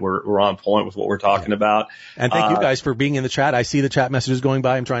sign that we're on point with what we're talking about. And thank you guys for being in the chat. I see the chat messages going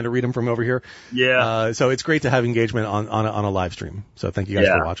by. I'm trying to read them from over here. Yeah. So it's great to have engagement on a live stream. So thank you guys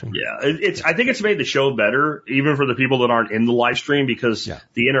for watching. Yeah. I think it's made the show better, even for the people that aren't in the live stream, because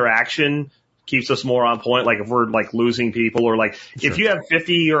the interaction keeps us more on point. Like if we're like losing people or like if you have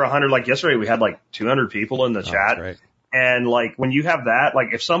 50 or 100, like yesterday we had like 200 people in the chat. Right. And like when you have that, like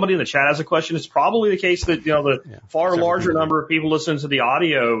if somebody in the chat has a question, it's probably the case that, the far larger number of people listening to the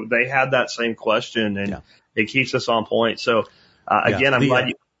audio, they had that same question, and it keeps us on point. So, again, I'm glad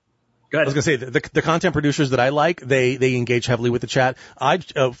you. Go ahead. I was going to say, the content producers that I like, they engage heavily with the chat.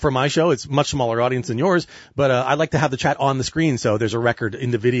 For my show, it's much smaller audience than yours, but, I like to have the chat on the screen, so there's a record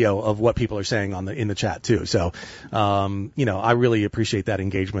in the video of what people are saying in the chat too. So, I really appreciate that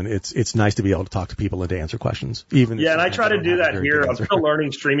engagement. It's nice to be able to talk to people and to answer questions. And I try to do that here. I'm still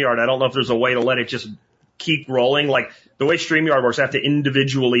learning StreamYard. I don't know if there's a way to let it just keep rolling. Like the way StreamYard works, I have to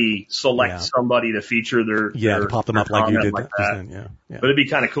individually select somebody to feature their to pop them up like you did. Like that. But it'd be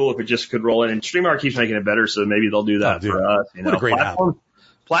kind of cool if it just could roll in. And StreamYard keeps making it better, so maybe they'll do that for us. What a great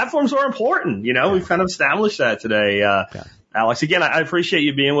platforms are important. We've kind of established that today. Alex, again, I appreciate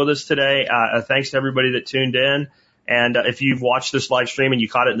you being with us today. Thanks to everybody that tuned in. And if you've watched this live stream and you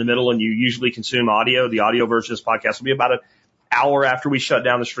caught it in the middle and you usually consume audio, the audio version of this podcast will be about an hour after we shut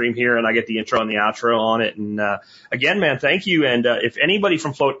down the stream here, and I get the intro and the outro on it. And again, man, thank you. And if anybody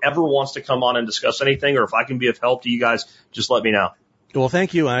from Flote ever wants to come on and discuss anything, or if I can be of help to you guys, just let me know. Well,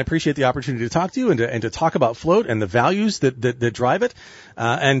 thank you. And I appreciate the opportunity to talk to you and to talk about Flote and the values that drive it,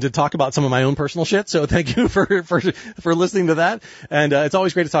 and to talk about some of my own personal shit. So thank you for listening to that. And it's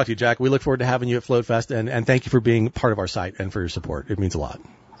always great to talk to you, Jack. We look forward to having you at Flote Fest, and thank you for being part of our site and for your support. It means a lot.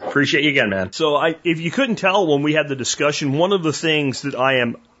 Appreciate you again, man. So if you couldn't tell when we had the discussion, one of the things that I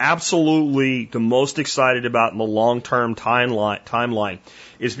am absolutely the most excited about in the long-term timeline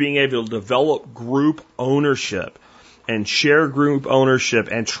is being able to develop group ownership and share group ownership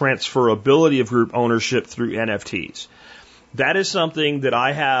and transferability of group ownership through NFTs. That is something that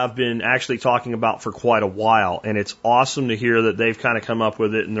I have been actually talking about for quite a while, and it's awesome to hear that they've kind of come up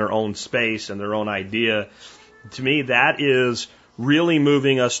with it in their own space and their own idea. To me, that is really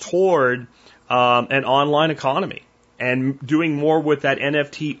moving us toward an online economy and doing more with that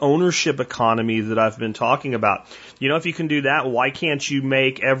NFT ownership economy that I've been talking about. If you can do that, why can't you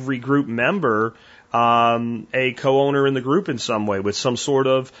make every group member a co-owner in the group in some way with some sort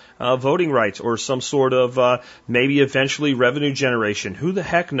of voting rights or some sort of maybe eventually revenue generation? Who the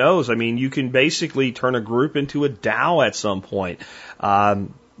heck knows? I mean, you can basically turn a group into a DAO at some point.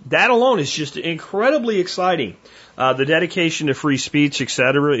 That alone is just incredibly exciting. The dedication to free speech, et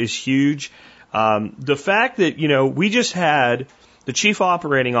cetera, is huge. The fact that, we just had the chief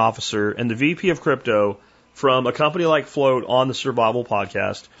operating officer and the VP of crypto from a company like Flote on the Survival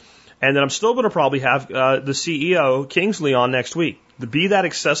podcast, and then I'm still going to probably have the CEO, Kingsley, on next week. To be that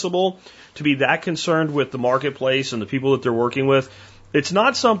accessible, to be that concerned with the marketplace and the people that they're working with, it's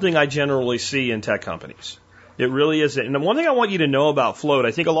not something I generally see in tech companies. It really isn't. And one thing I want you to know about Flote,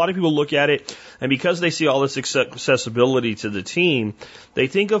 I think a lot of people look at it, and because they see all this accessibility to the team, they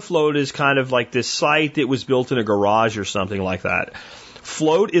think of Flote as kind of like this site that was built in a garage or something like that.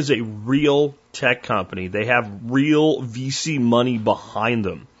 Flote is a real tech company. They have real VC money behind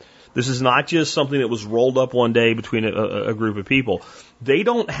them. This is not just something that was rolled up one day between a group of people. They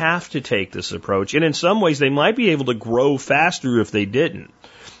don't have to take this approach, and in some ways they might be able to grow faster if they didn't.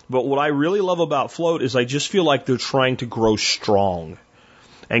 But what I really love about Flote is I just feel like they're trying to grow strong.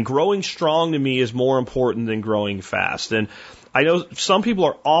 And growing strong to me is more important than growing fast. And I know some people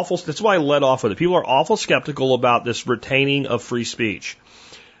are awful, that's why I led off with it. People are awful skeptical about this retaining of free speech.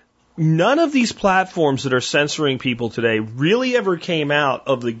 None of these platforms that are censoring people today really ever came out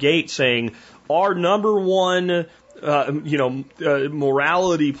of the gate saying, our number one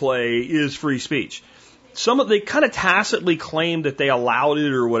morality play is free speech. They kind of tacitly claimed that they allowed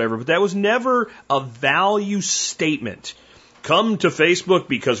it or whatever, but that was never a value statement. Come to Facebook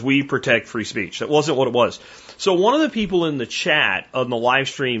because we protect free speech. That wasn't what it was. So one of the people in the chat on the live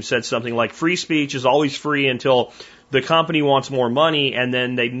stream said something like, free speech is always free until the company wants more money and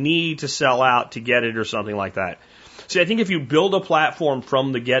then they need to sell out to get it or something like that. See, I think if you build a platform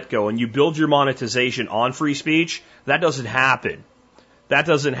from the get-go and you build your monetization on free speech, that doesn't happen. That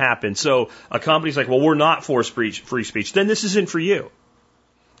doesn't happen. So a company's like, well, we're not for free speech. Then this isn't for you.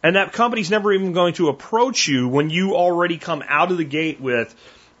 And that company's never even going to approach you when you already come out of the gate with,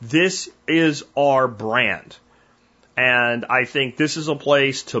 this is our brand. And I think this is a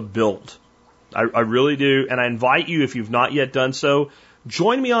place to build. I really do. And I invite you, if you've not yet done so,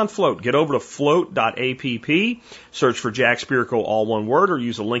 join me on Flote. Get over to flote.app, search for Jack Spirko, all one word, or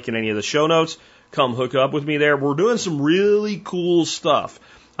use a link in any of the show notes. Come hook up with me there. We're doing some really cool stuff.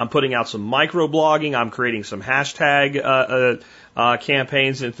 I'm putting out some microblogging. I'm creating some hashtag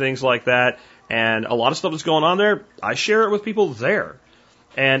campaigns and things like that. And a lot of stuff that's going on there, I share it with people there.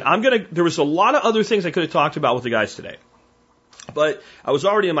 And there was a lot of other things I could have talked about with the guys today. But I was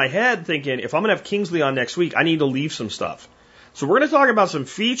already in my head thinking, if I'm going to have Kingsley on next week, I need to leave some stuff. So we're going to talk about some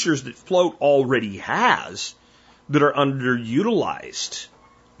features that Flote already has that are underutilized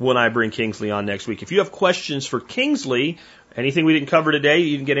when I bring Kingsley on next week. If you have questions for Kingsley, anything we didn't cover today,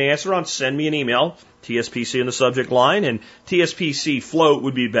 you didn't get an answer on, send me an email, TSPC in the subject line, and TSPC Flote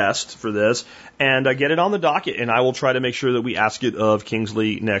would be best for this, and get it on the docket, and I will try to make sure that we ask it of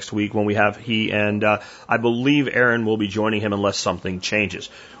Kingsley next week when we have he and I believe Aaron will be joining him unless something changes.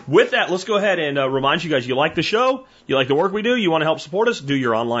 With that, let's go ahead and remind you guys, you like the show, you like the work we do, you want to help support us, do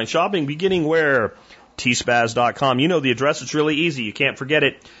your online shopping, beginning where? tspaz.com. You know the address. It's really easy. You can't forget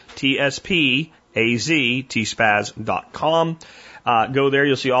it. TSPAZ, tspaz.com. Go there.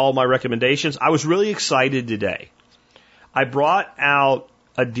 You'll see all of my recommendations. I was really excited today. I brought out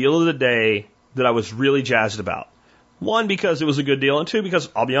a deal of the day that I was really jazzed about. One, because it was a good deal, and two, because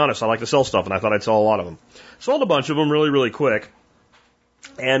I'll be honest, I like to sell stuff, and I thought I'd sell a lot of them. Sold a bunch of them really, really quick.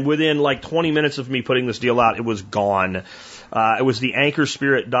 And within like 20 minutes of me putting this deal out, it was gone. It was the Anchor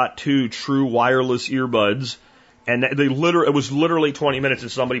Spirit .2 true wireless earbuds. And it was literally 20 minutes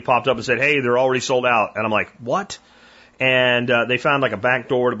and somebody popped up and said, hey, they're already sold out. And I'm like, what? And they found like a back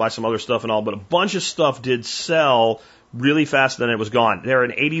door to buy some other stuff and all, but a bunch of stuff did sell really fast, then it was gone. They're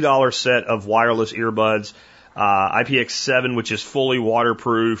an $80 set of wireless earbuds, IPX7, which is fully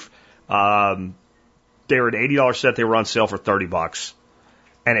waterproof. They were an $80 set. They were on sale for $30.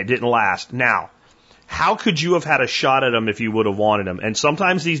 And it didn't last. Now, how could you have had a shot at them if you would have wanted them? And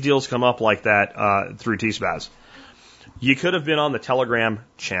sometimes these deals come up like that through TSPAZ. You could have been on the Telegram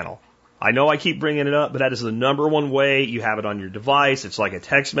channel. I know I keep bringing it up, but that is the number one way. You have it on your device. It's like a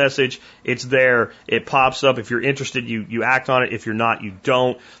text message. It's there. It pops up. If you're interested, you act on it. If you're not, you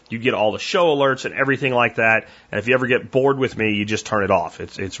don't. You get all the show alerts and everything like that. And if you ever get bored with me, you just turn it off.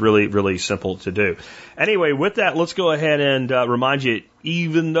 It's really, really simple to do. Anyway, with that, let's go ahead and remind you,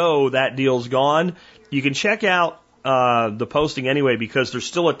 even though that deal's gone, you can check out the posting anyway, because there's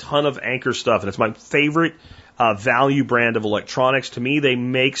still a ton of Anchor stuff, and it's my favorite value brand of electronics. To me, they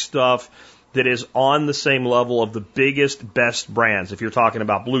make stuff that is on the same level of the biggest, best brands. If you're talking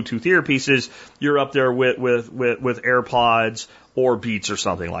about Bluetooth earpieces, you're up there with AirPods or Beats or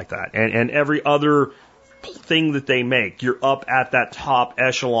something like that. And every other thing that they make, you're up at that top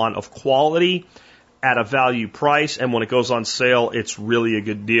echelon of quality at a value price, and when it goes on sale, it's really a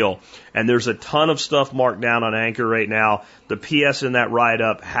good deal. And there's a ton of stuff marked down on Anchor right now. The PS in that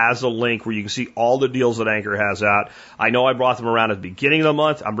write-up has a link where you can see all the deals that Anchor has out. I know I brought them around at the beginning of the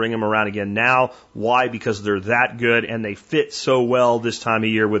month. I'm bringing them around again now. Why? Because they're that good, and they fit so well this time of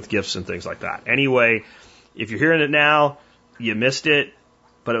year with gifts and things like that. Anyway, if you're hearing it now, you missed it,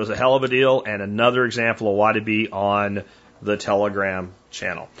 but it was a hell of a deal and another example of why to be on the Telegram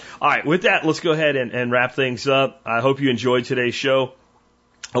channel. All right, with that, let's go ahead and wrap things up. I hope you enjoyed today's show.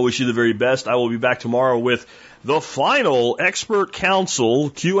 I wish you the very best. I will be back tomorrow with the final Expert Council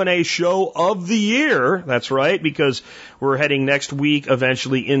Q&A show of the year. That's right, because we're heading next week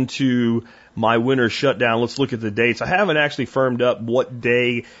eventually into my winter shutdown. Let's look at the dates. I haven't actually firmed up what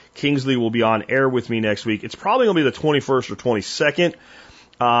day Kingsley will be on air with me next week. It's probably going to be the 21st or 22nd.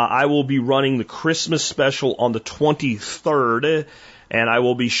 I will be running the Christmas special on the 23rd, and I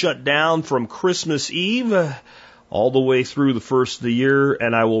will be shut down from Christmas Eve all the way through the first of the year,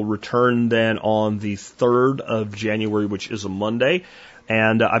 and I will return then on the 3rd of January, which is a Monday.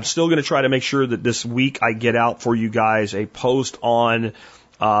 And I'm still going to try to make sure that this week I get out for you guys a post on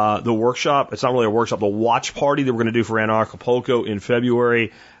the workshop. It's not really a workshop, the watch party that we're going to do for Anarchapulco in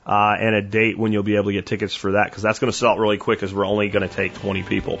February, and a date when you'll be able to get tickets for that, because that's going to sell out really quick because we're only going to take 20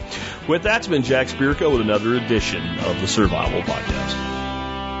 people. With that, it's been Jack Spirko with another edition of the Survival Podcast.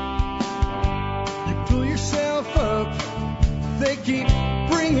 You pull yourself up, they keep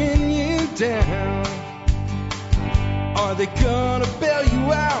bringing you down. Are they gonna bail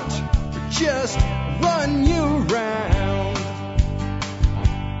you out or just run you around?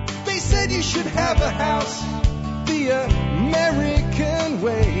 They said you should have a house the American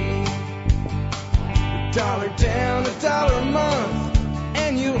way. $1 down, $1 a month,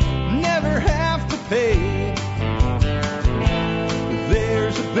 and you'll never have to pay.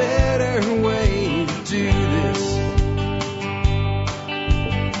 There's a better way to do this.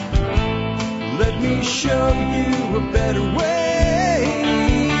 Let me show you a better way.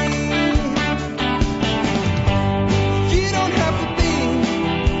 You don't have to be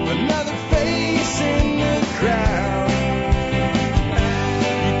another face in the crowd.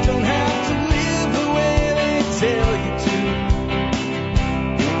 You don't have to live the way they tell you to.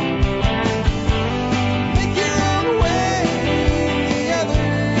 Make your own way, the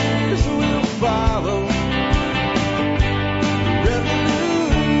others will follow.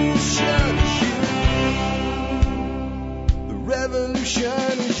 The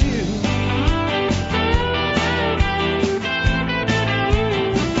revolution is you.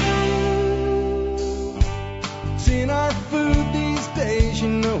 It's in our food these days, you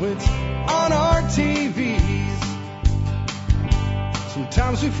know it's on our TVs.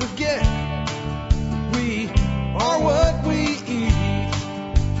 Sometimes we forget we are what we eat.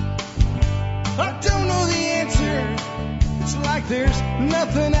 I don't know the answer. It's like there's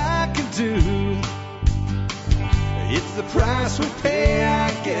nothing I can do. It's the price we pay, I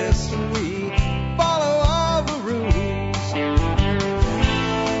guess, when we follow all the rules.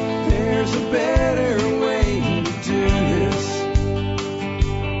 There's a better way to do this.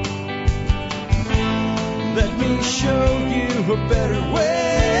 Let me show you a better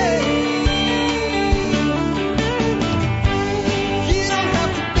way. You don't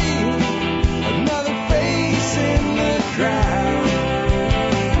have to be another face in the crowd.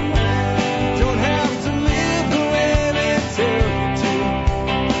 Don't have to live the way they tell you to.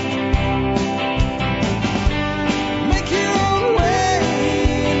 Make your own way,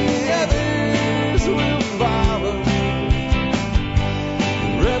 and the others will follow.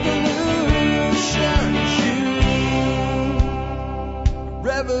 Revolution is you.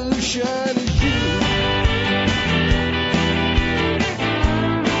 Revolution is you.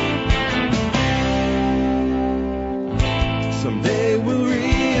 Someday we'll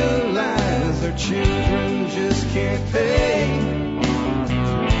realize our children just can't pay.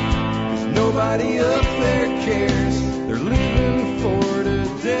 'Cause nobody up there cares. They're living